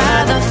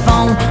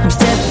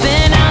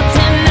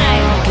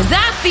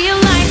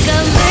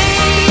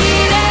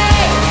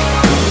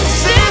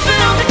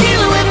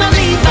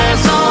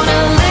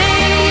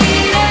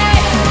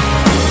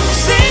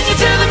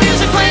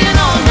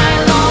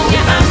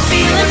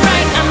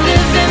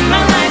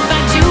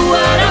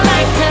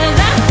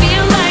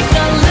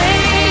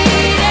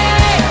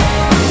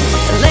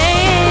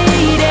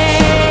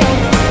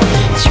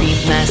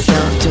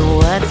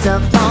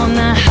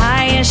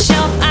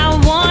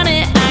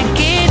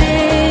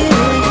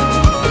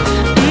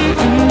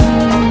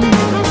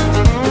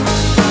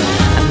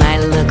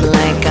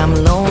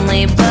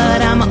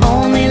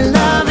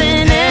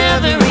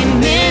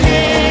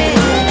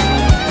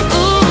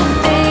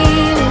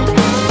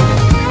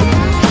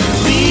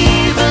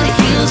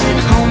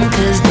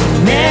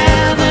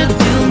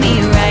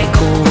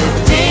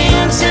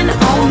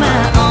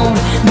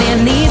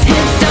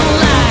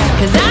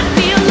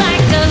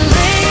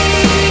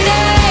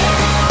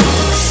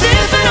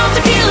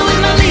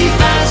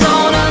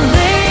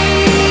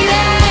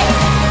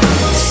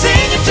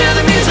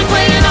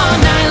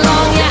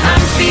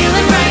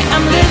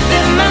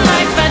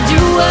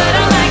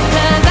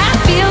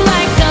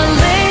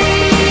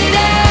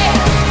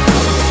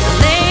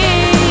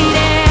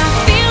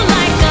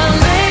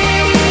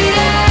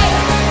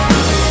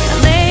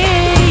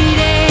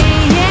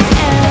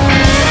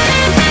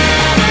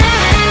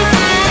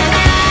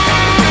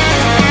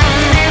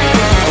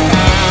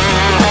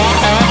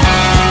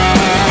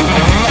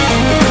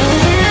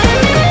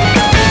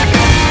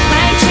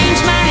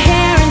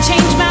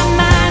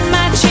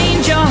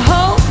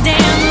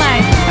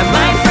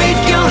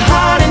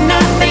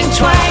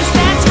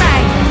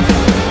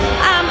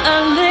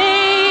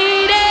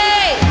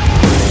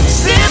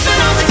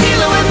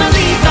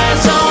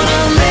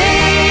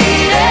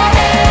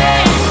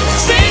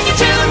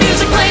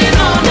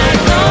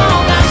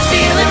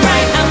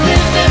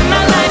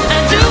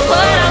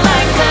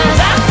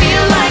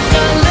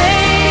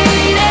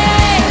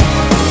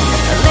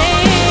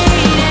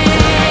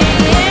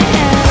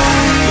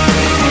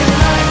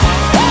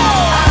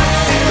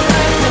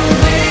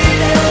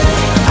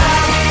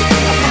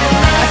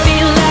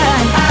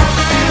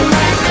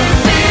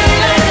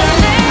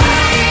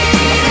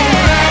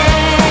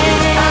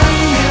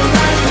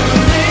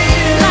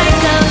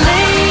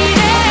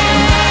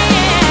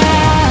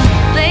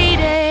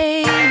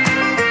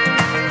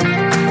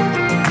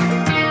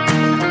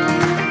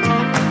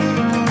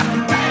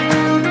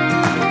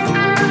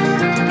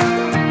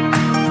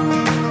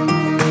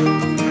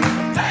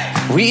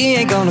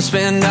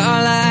spend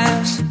our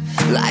lives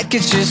like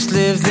it's just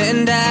live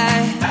then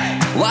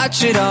die.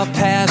 Watch it all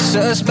pass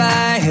us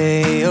by.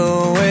 Hey,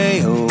 oh,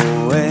 hey, oh,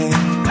 hey.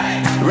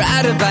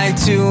 Ride a bike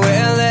to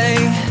LA.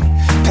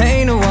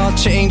 Paint a wall,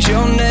 change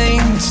your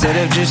name. Instead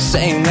of just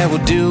saying that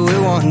we'll do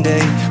it one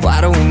day.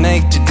 Why don't we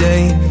make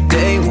today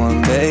day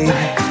one, babe?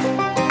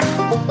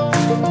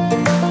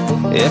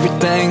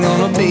 Everything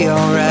gonna be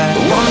alright.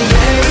 One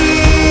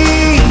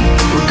day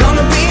we're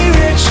gonna be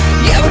rich.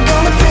 Yeah, we're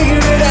gonna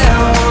figure it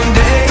out. One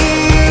day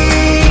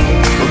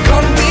we're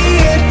gonna be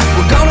it.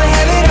 We're gonna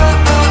have it all.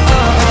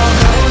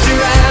 Close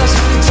your eyes,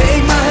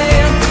 take my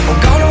hand.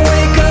 We're gonna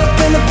wake up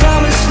in the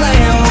promised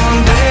land.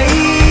 One day.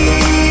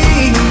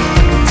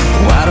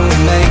 Why don't we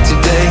make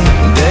today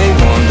day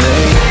one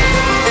day?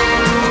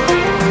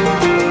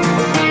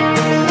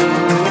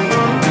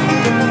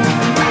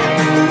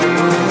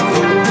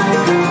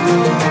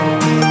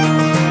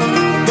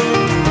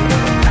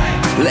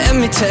 Let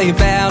me tell you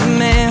about a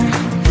man.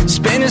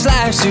 Spent his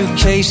life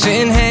suitcase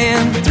in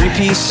hand,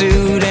 3-piece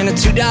suit and a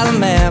 $2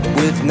 map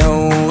with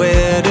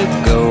nowhere to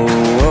go.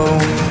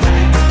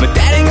 But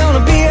that ain't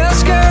gonna be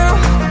us, girl.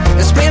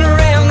 Let's spin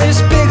around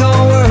this big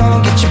old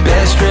world. Get your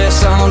best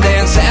dress on,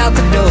 dance out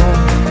the door.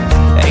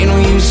 Ain't no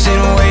use in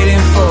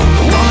waiting for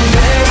one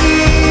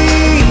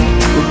day.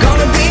 We're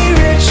gonna be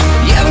rich.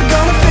 Yeah, we're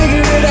gonna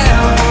figure it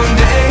out. One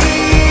day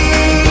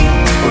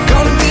we're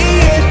gonna be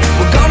it.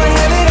 We're gonna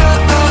have it all.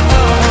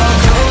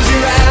 Close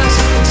your eyes,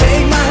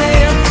 take my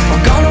hand.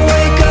 We're gonna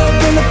wake up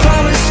in the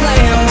promised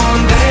land.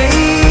 One day.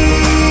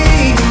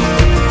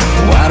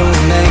 Why don't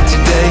we make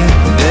today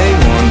day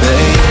one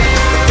day?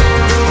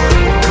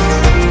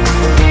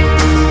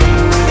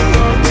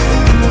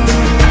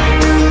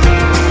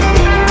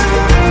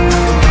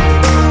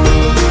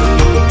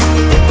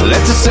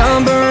 Let the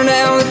sun burn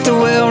out, let the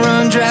well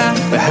run dry.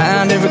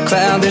 Behind every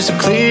cloud there's a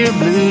clear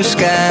blue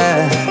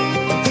sky.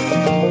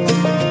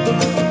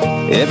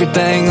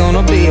 Everything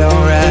gonna be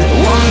alright.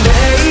 One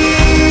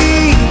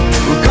day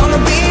we're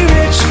gonna be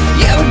rich.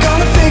 Yeah, we're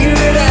gonna figure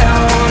it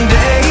out. One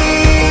day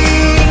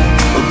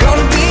we're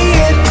gonna be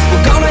it.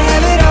 We're gonna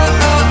have it all.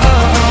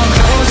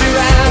 Close your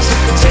eyes,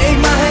 take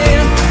my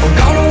hand. We're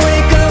gonna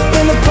wake up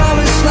in the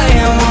promised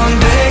land. One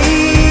day.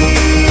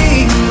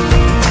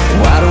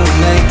 Why don't we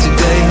make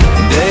today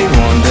day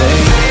one day?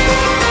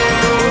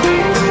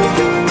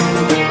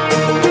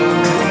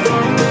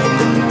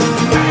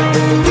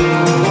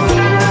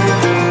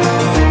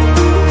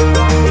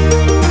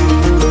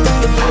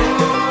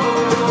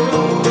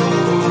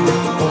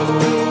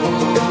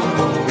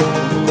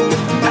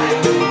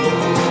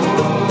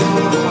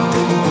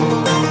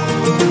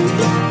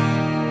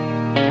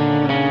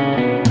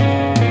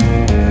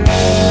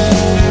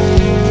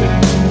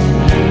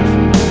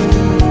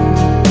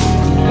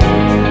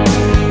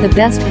 The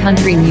best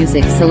country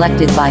music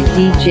selected by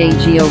DJ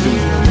Giove.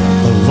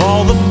 Of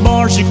all the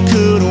bars you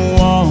could have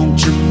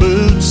walked your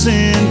boots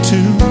into,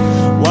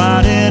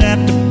 why'd it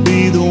have to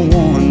be the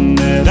one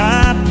that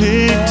I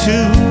picked to?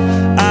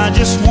 I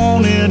just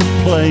wanted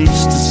a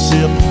place to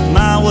sip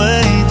my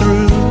way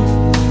through,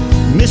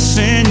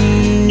 missing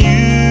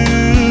you.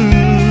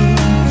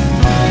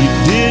 You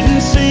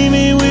didn't see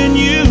me when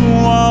you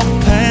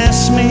walked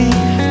past me.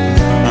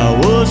 I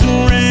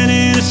wasn't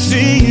ready to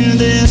see you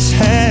this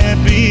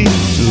happy.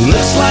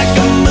 Looks like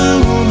I'm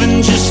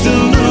moving just a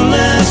little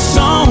less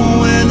on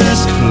with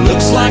this.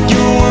 Looks like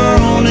your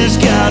world has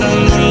got a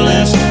little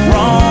less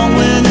wrong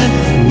with it.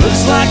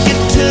 Looks like it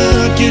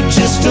took you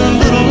just a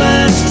little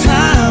less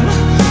time.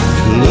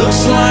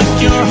 Looks like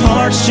your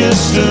heart's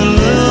just a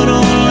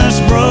little less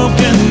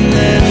broken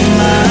than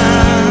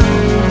mine.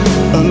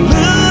 A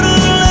little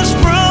less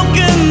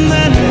broken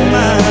than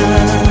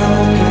mine.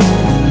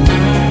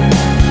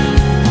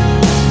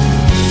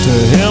 To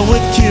hell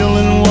with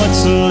killing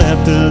what's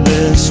left of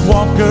this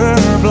Walker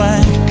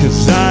Black,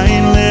 'cause I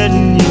ain't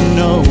letting you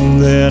know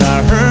that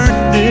I hurt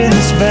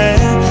this bad.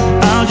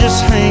 I'll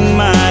just hang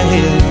my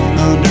head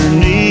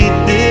underneath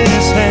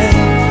this hat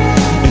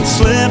and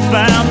slip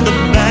out the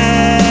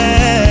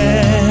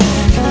back.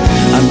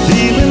 I'm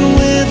dealing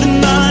with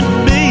not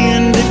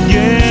being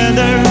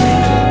together.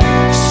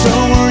 So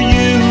are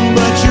you,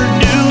 but you're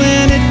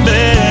doing it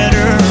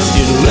better.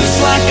 It looks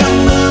like I'm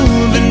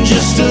moving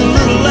just a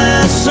little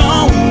less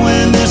on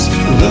with this.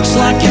 Looks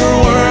like your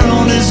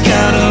world has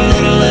got a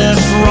little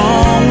less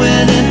wrong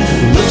with it.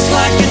 Looks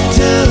like it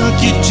took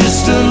you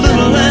just a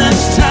little less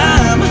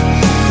time.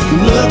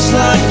 Looks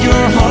like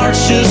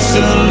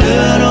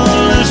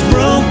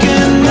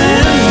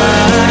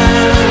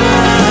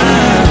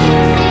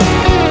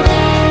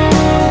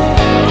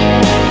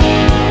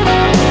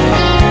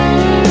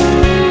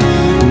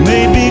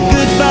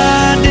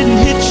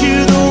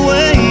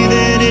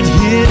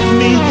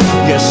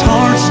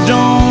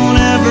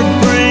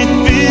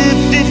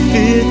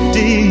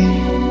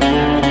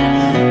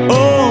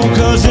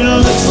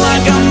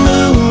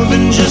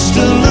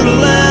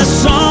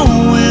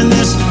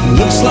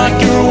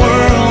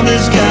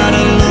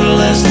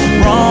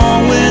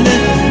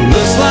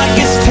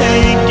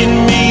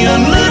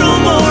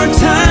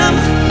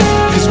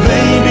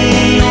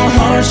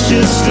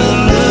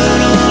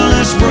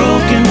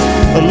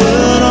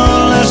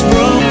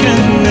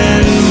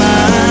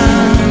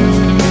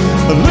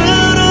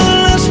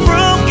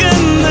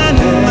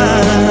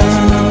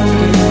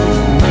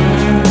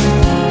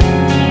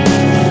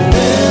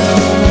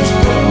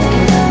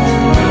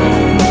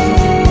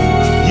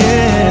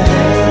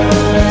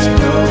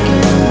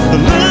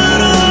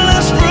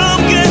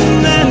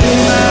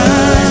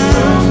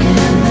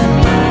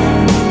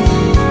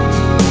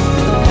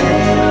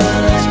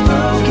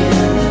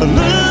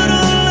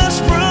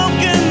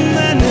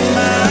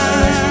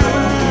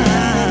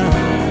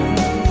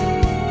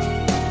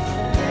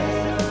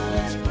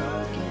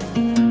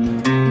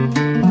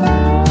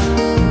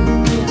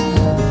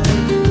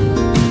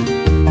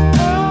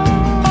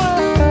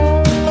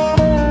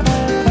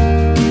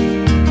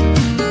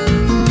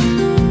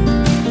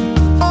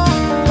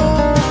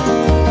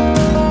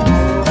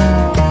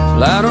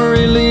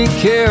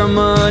care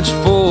much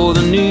for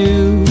the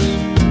news.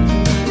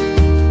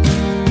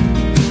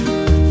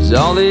 'Cause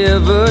all they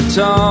ever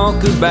talk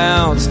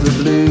about's the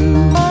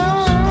blues.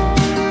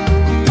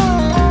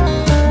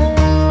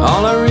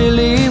 All I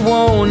really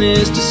want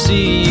is to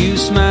see you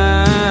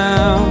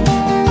smile,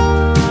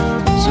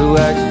 so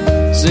I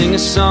can sing a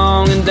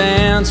song and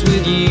dance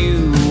with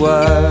you a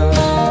while.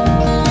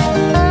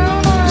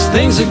 'Cause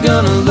things are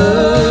gonna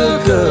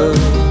look up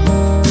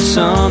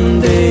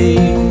someday,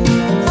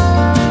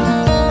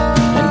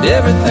 and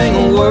everything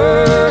will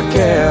work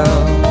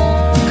out,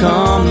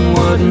 come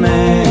what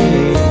may.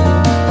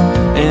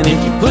 And if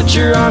you put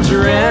your arms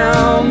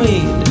around me,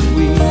 if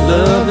we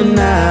love the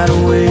night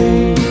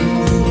away,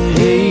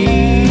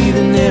 hey,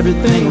 then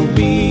everything will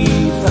be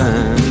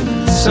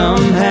fine,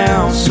 somehow,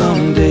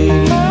 someday.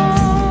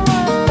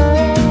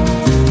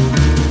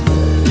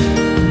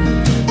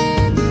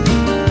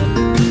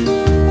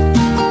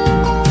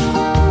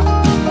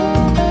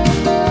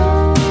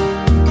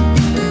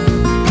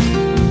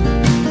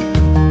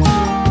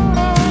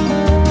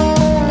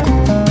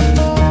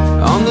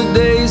 On the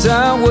days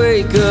I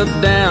wake up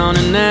down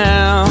and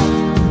out,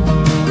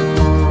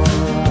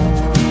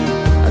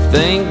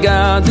 thank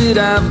God that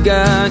I've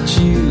got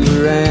you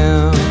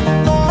around.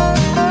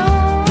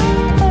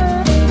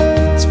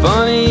 It's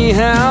funny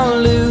how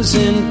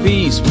losing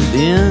peace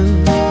within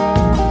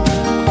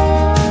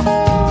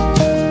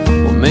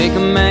will make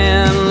a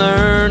man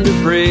learn to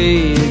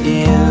pray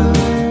again.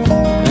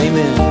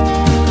 Amen.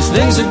 'Cause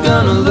things are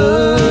gonna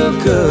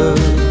look up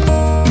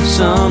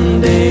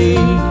someday,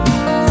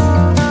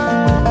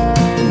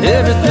 and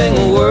everything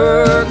will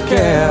work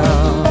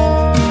out,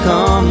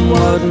 come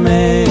what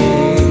may.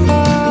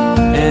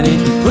 And if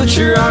you put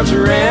your arms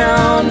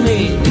around me,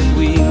 if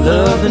we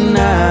love the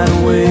night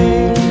away,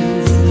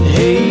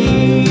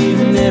 hey,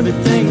 then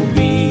everything will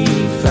be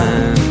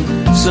fine,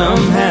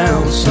 somehow,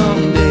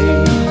 someday.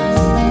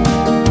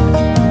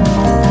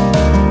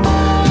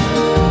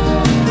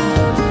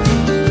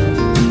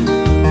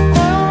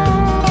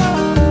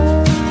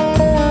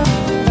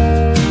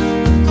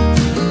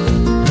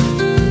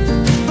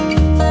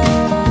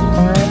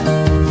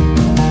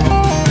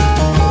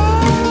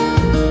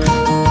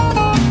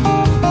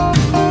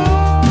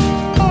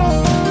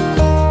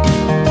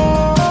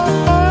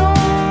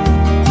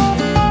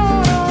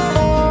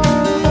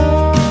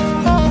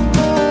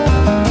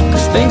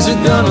 'Cause things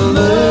are gonna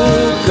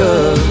look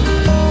up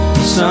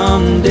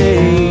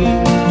someday,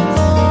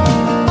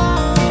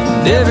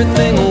 and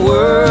everything will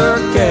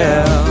work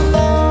out,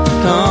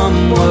 come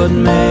what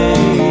may.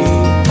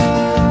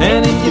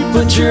 And if you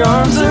put your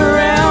arms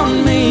around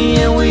me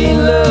and we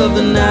love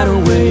the night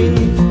away,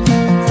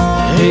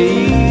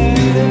 hey,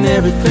 then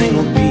everything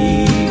will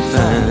be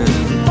fine,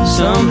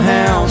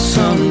 somehow,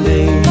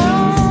 someday.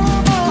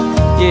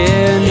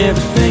 Yeah, and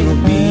everything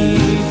will be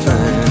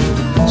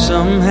fine,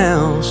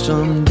 somehow,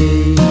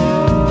 someday.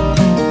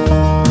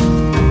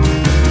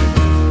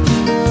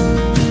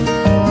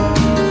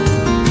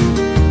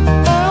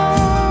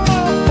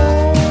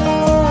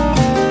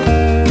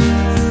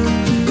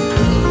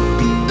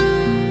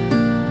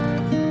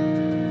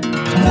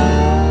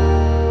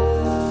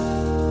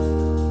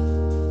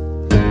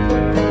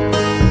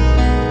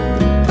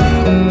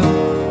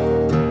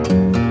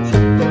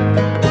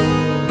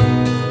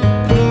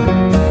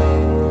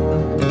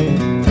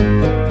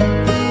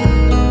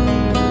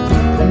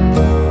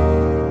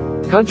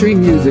 Country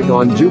music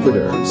on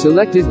Jupiter,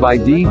 selected by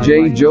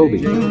DJ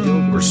Giove.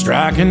 We're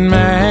striking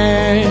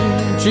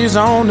matches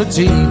on the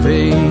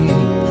TV,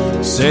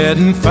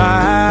 setting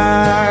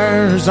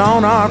fires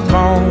on our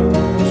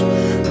phones,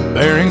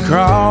 bearing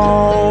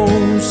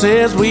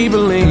crosses we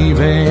believe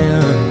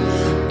in,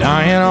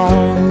 dying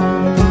on.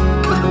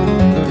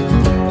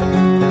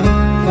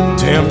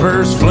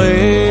 Tempers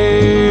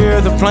flare,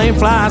 the flame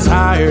flies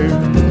higher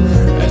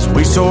as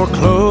we soar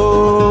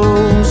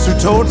closer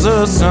towards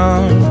the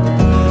sun.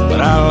 But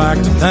I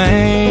like to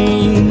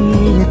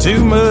think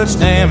too much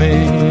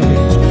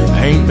damage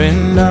ain't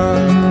been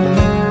done.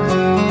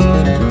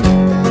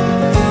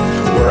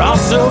 We're all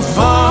so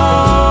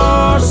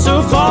far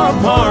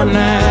apart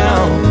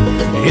now.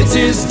 It's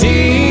as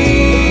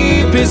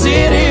deep as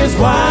it is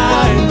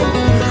wide.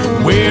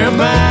 We're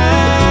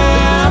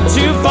about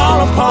to fall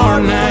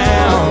apart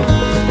now.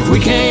 If we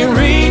can't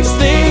reach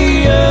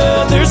the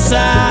other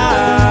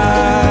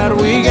side,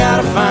 we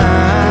gotta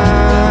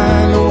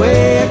find a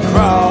way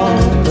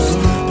across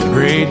the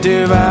Great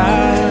Divide.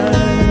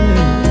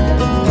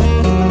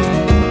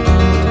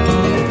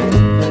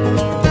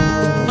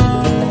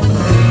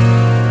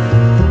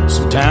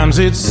 Sometimes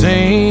it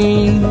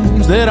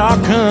seems that our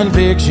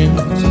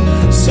convictions,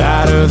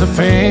 side of the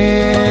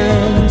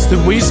fence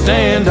that we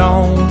stand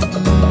on,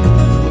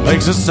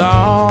 makes us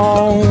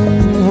all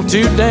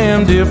too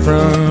damn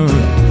different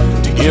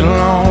to get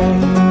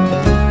along.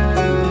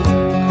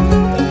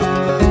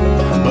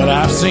 But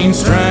I've seen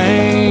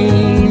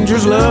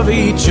strangers love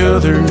each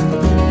other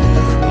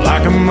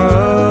like a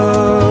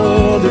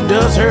mother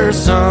does her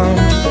son.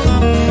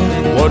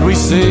 What we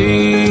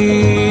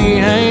see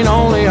ain't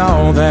only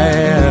all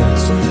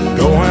that's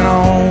going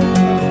on.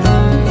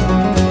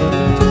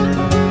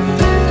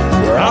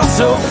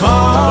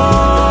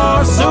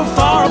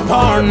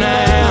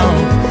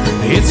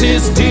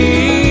 as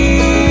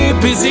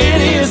deep as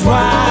it is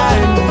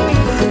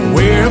wide.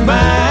 We're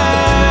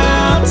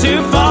about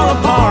to fall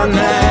apart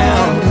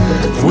now.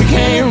 If we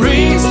can't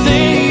reach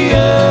the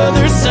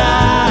other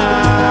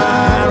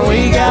side,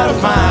 we gotta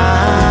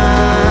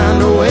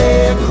find a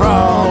way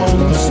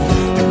across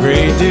the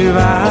Great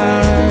Divide.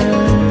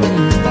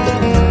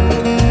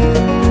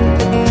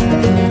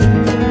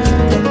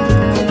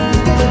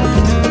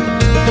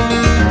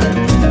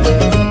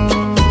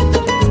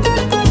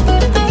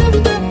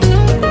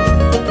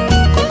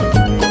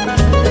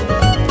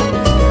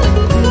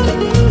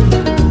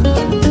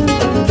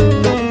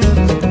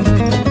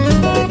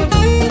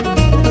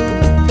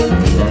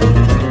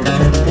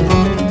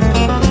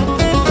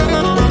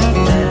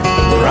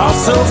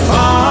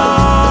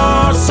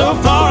 So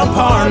far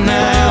apart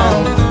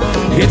now.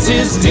 It's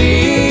as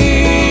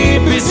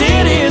deep as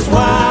it is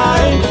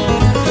wide.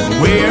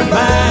 We're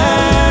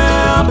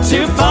about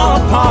to fall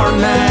apart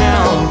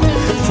now.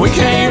 If we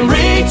can't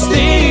reach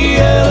the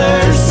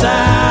other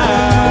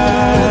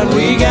side,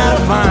 we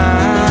gotta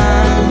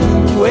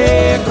find a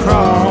way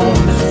across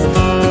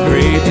the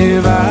Great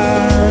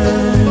Divide.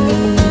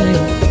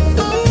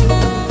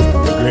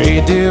 The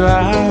Great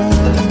Divide.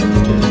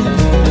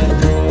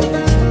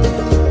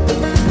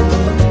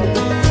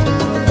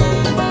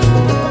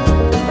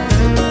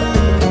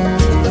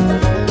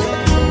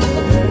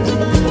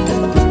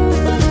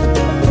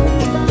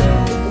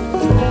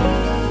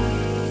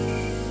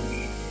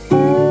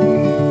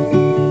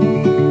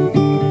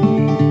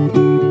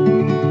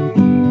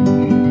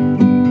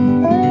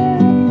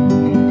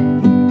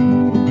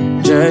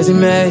 Jersey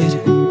made.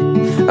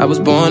 I was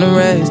born and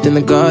raised in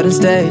the Garden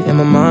State, and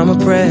my mama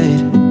prayed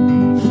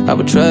I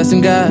would trust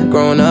in God.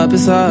 Growing up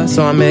is hard,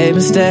 so I made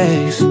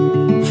mistakes.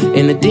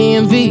 In the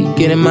DMV,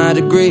 getting my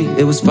degree,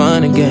 it was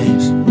fun and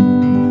games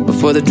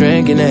before the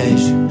drinking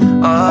age.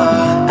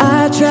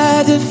 I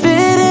tried to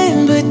fit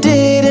in, but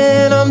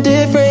didn't. I'm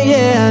different,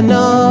 yeah, I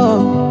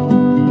know.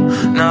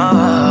 No.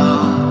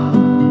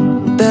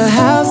 The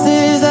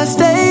houses I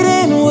stayed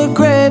in were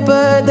great,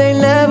 but they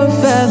never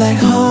felt like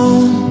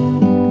home.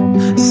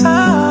 So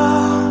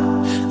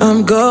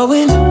I'm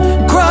going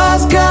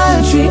cross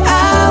country.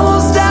 I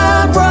won't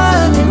stop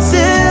running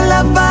till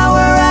I find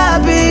where I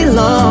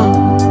belong.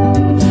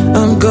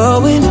 I'm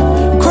going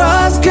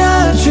cross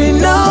country.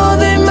 No,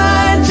 they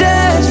might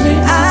judge me.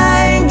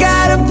 I ain't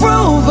gotta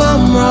prove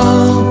I'm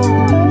wrong.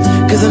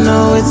 Cause I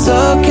know it's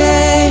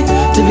okay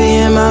to be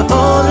in my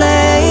own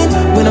lane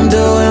when I'm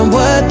doing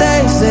what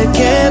they said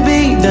can't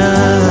be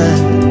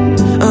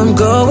done. I'm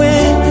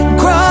going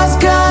cross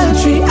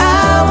country.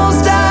 I won't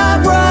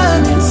stop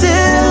running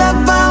till I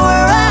find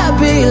where I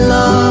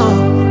belong.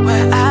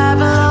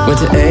 Went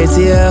to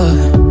ATL,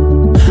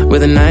 where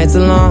the nights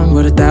are long,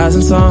 wrote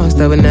 1,000 songs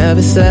that would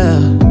never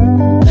sell.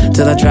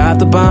 Till I dropped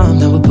the bomb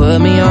that would put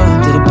me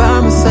on, did it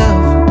by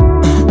myself.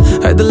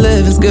 Heard the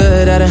living's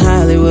good out in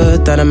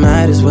Hollywood, thought I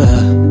might as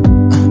well.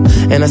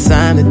 And I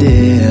signed the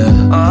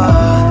deal.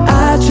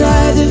 I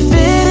tried to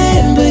fit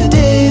in, but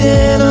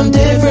didn't. I'm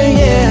different,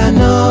 yeah, I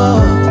know.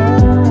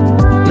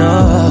 No.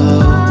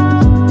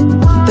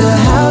 The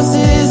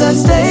houses I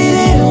stayed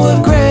in were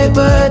great,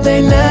 but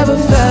they never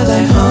felt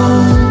like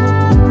home.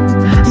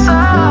 So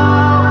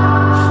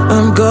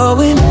I'm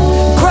going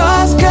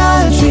cross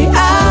country.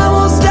 I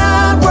won't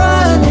stop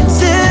running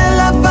till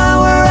I find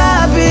where I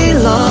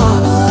belong.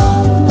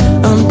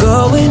 I'm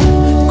going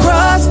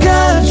cross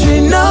country.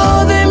 No,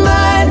 they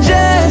might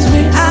judge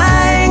me. I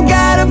ain't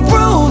gotta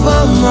prove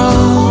I'm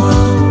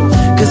wrong.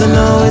 Cause I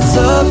know it's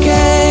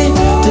okay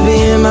to be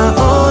in my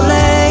own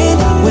lane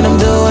when I'm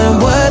doing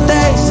what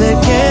they said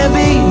can't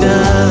be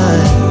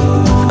done.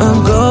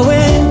 I'm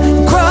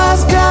going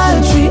cross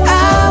country.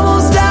 I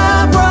won't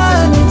stop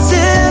running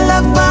till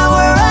I find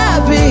where I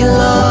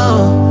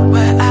belong.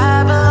 Where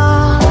I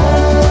belong.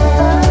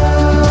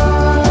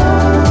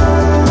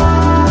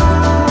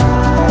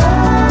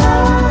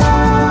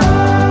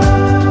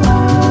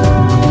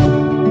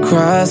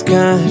 Cross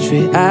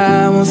country.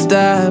 I won't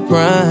stop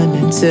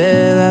running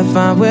till I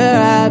find where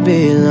I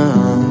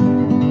belong.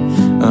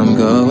 I'm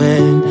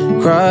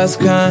going cross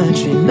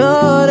country.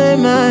 No, they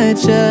might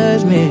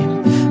judge me,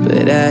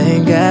 but I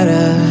ain't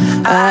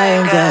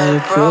gotta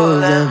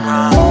prove them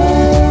wrong.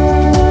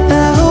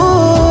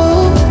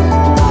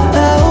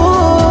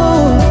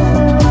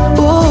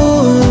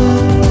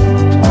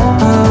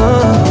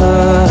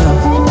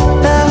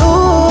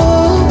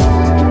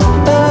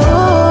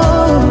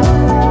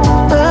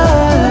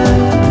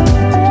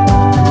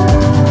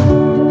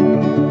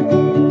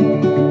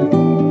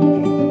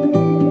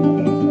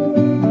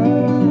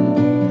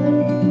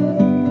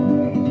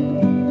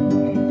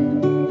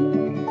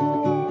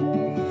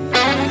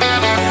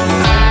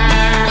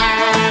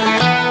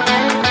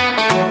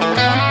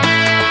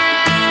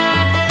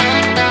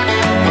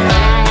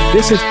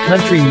 This is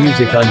Country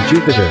Music on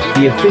Jupiter,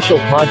 the official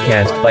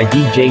podcast by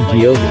DJ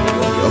Giove.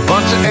 A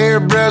bunch of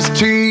airbrush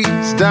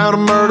trees down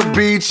on Myrtle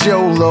Beach,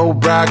 YOLO,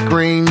 bright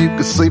green, you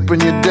can sleep when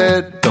you're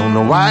dead. Don't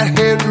know why it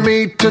hit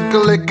me, took a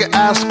lick of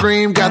ice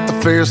cream, got the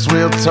Ferris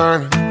wheel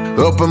turning.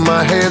 up in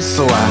my head,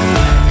 so I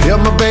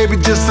held my baby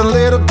just a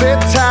little bit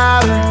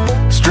tighter.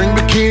 String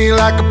bikini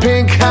like a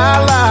pink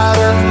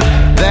highlighter.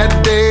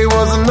 That day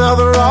was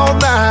another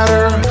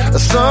all-nighter, a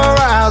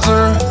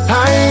sunriser.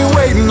 I ain't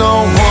waiting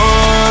on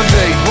one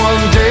day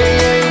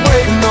ain't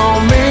waiting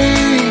on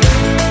me.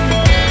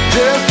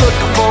 Just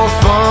looking for a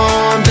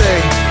fun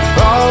day,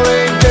 all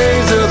 8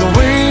 days of the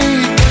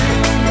week.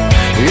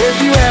 If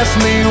you ask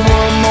me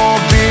one more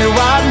beer,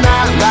 why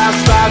not?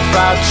 Life's like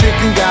fried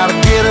chicken, gotta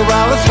get it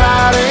while it's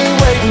hot. Ain't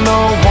waiting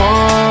on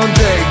one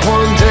day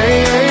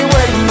ain't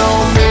waiting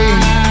on me.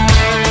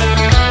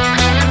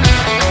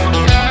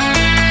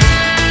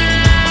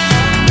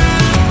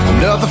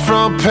 Another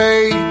front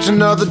page,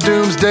 another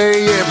doomsday.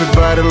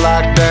 Everybody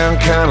locked down,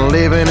 kinda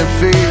living in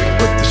fear.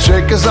 But the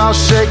shakers all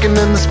shaking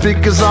and the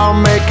speakers all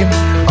making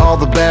all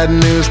the bad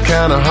news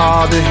kinda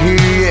hard to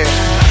hear.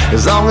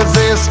 As long as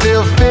there's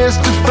still fish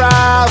to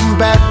fry and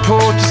back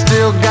porch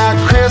still got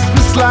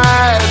Christmas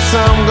lights,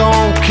 I'm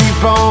gonna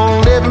keep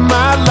on living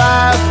my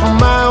life on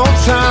my own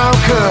time.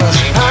 Cause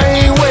I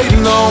ain't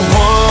waiting on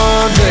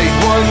one day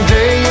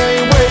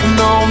ain't waiting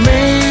on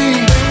me.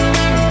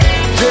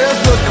 Just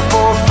looking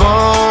for a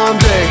fun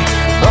day,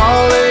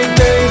 all 8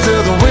 days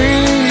of the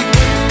week.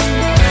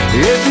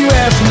 If you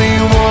ask me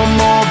one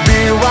more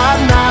beer, why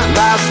not?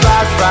 Life's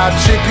like fried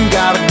chicken,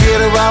 gotta get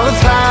it while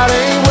it's hot.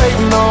 Ain't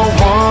waiting on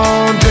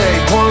one day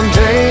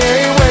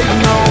ain't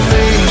waiting on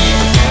me.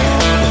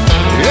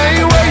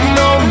 Ain't waiting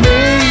on me,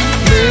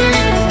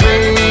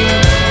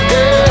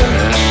 yeah.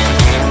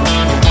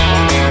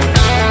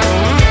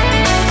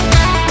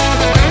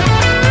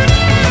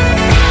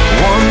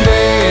 One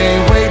day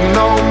ain't waiting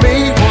on me,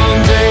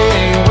 one day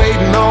ain't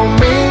waiting on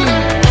me.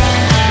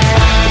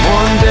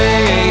 One day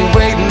ain't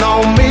waiting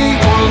on me,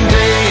 one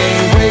day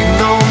ain't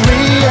waiting on me.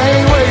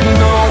 Ain't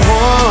waiting on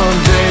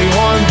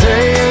one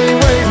day ain't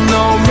waiting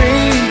on me.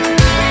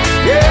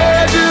 Yeah,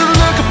 just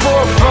looking for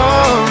a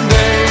fun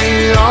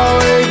day, all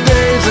 8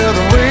 days of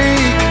the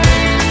week.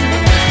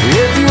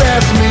 If you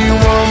ask me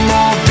one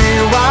more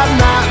beer, why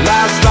not?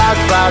 Life's like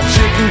fried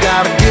chicken,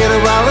 gotta get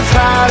it while it's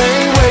hot.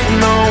 Ain't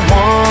waiting on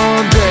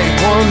one day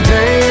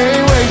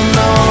ain't waiting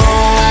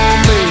on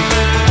me.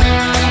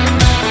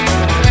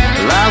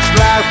 Life's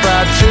like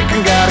fried chicken,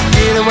 gotta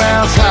get it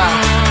while it's hot.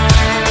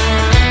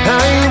 I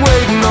ain't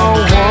waiting on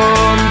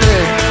one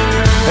day,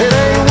 it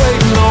ain't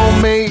waiting on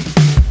me.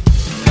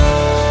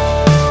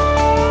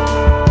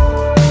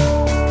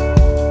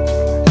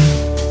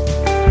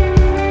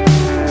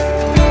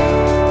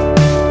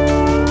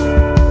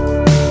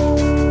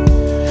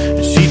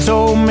 She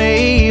told me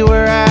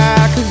where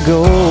I could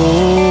go.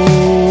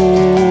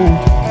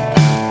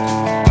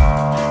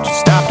 She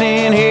stopped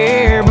in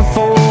here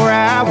before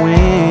I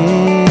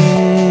went,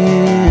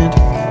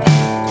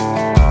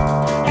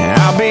 and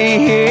I'll be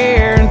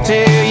here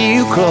until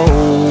you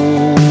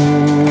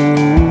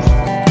close,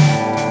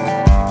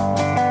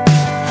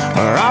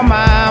 or all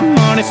my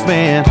money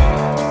spent.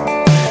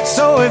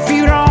 So if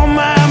you don't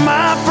mind,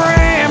 my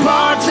friend,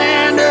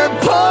 bartender,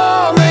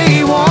 pour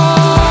me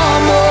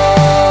one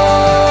more.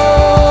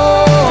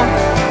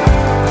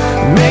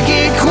 Make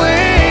it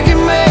quick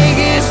and make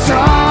it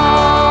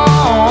strong.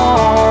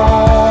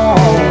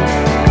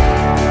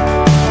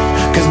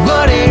 'Cause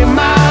buddy,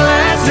 my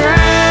last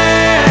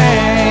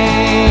drink,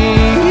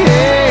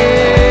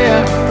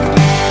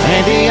 yeah,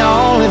 ain't the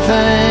only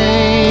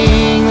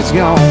thing that's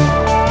gone.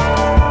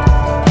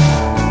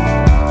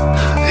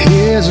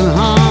 Here's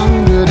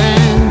 100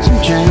 and some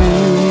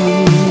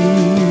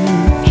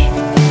change.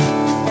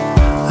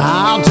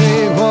 I'll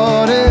take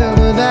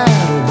whatever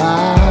that'll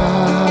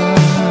buy.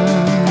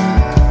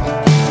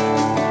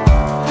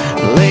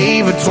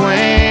 Leave a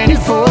 20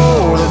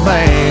 for the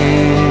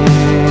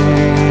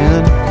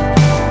band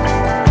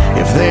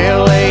if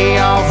they'll lay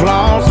off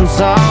lonesome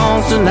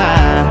songs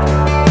tonight.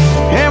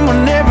 And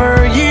whenever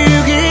you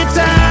get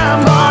time,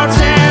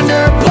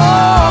 bartender,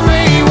 pour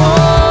me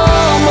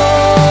one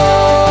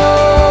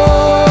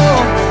more.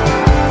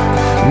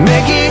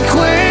 Make it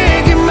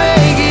quick and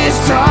make it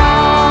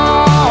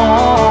strong.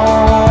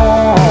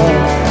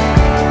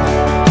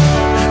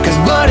 'Cause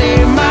buddy,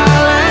 my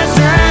last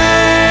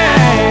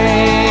drink,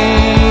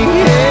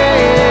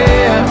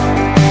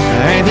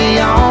 yeah, ain't the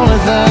only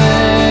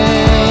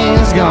thing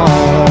that's gone.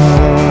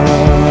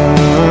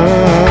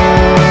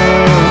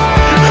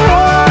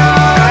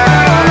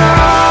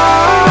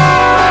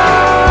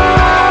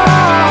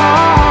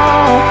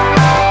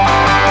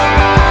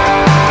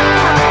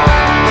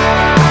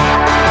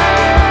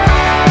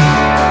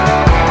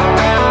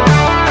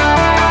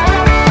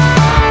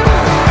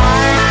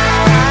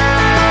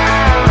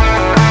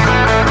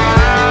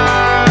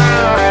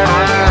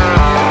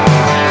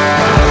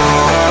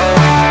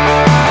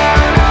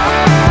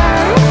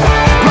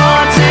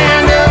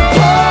 Bartender,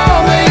 pour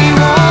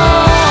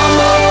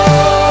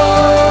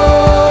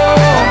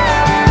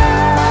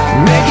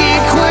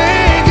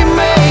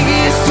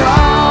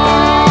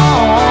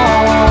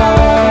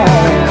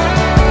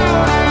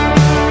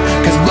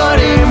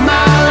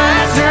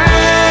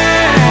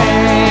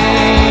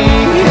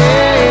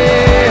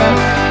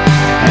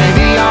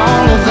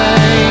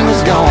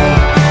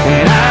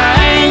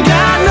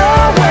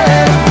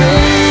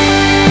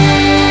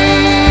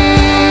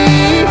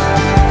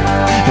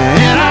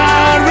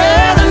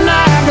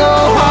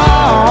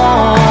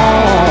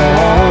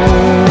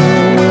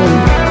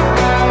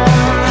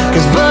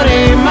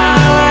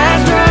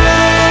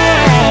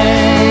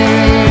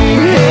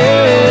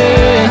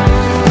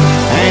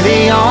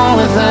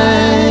only thing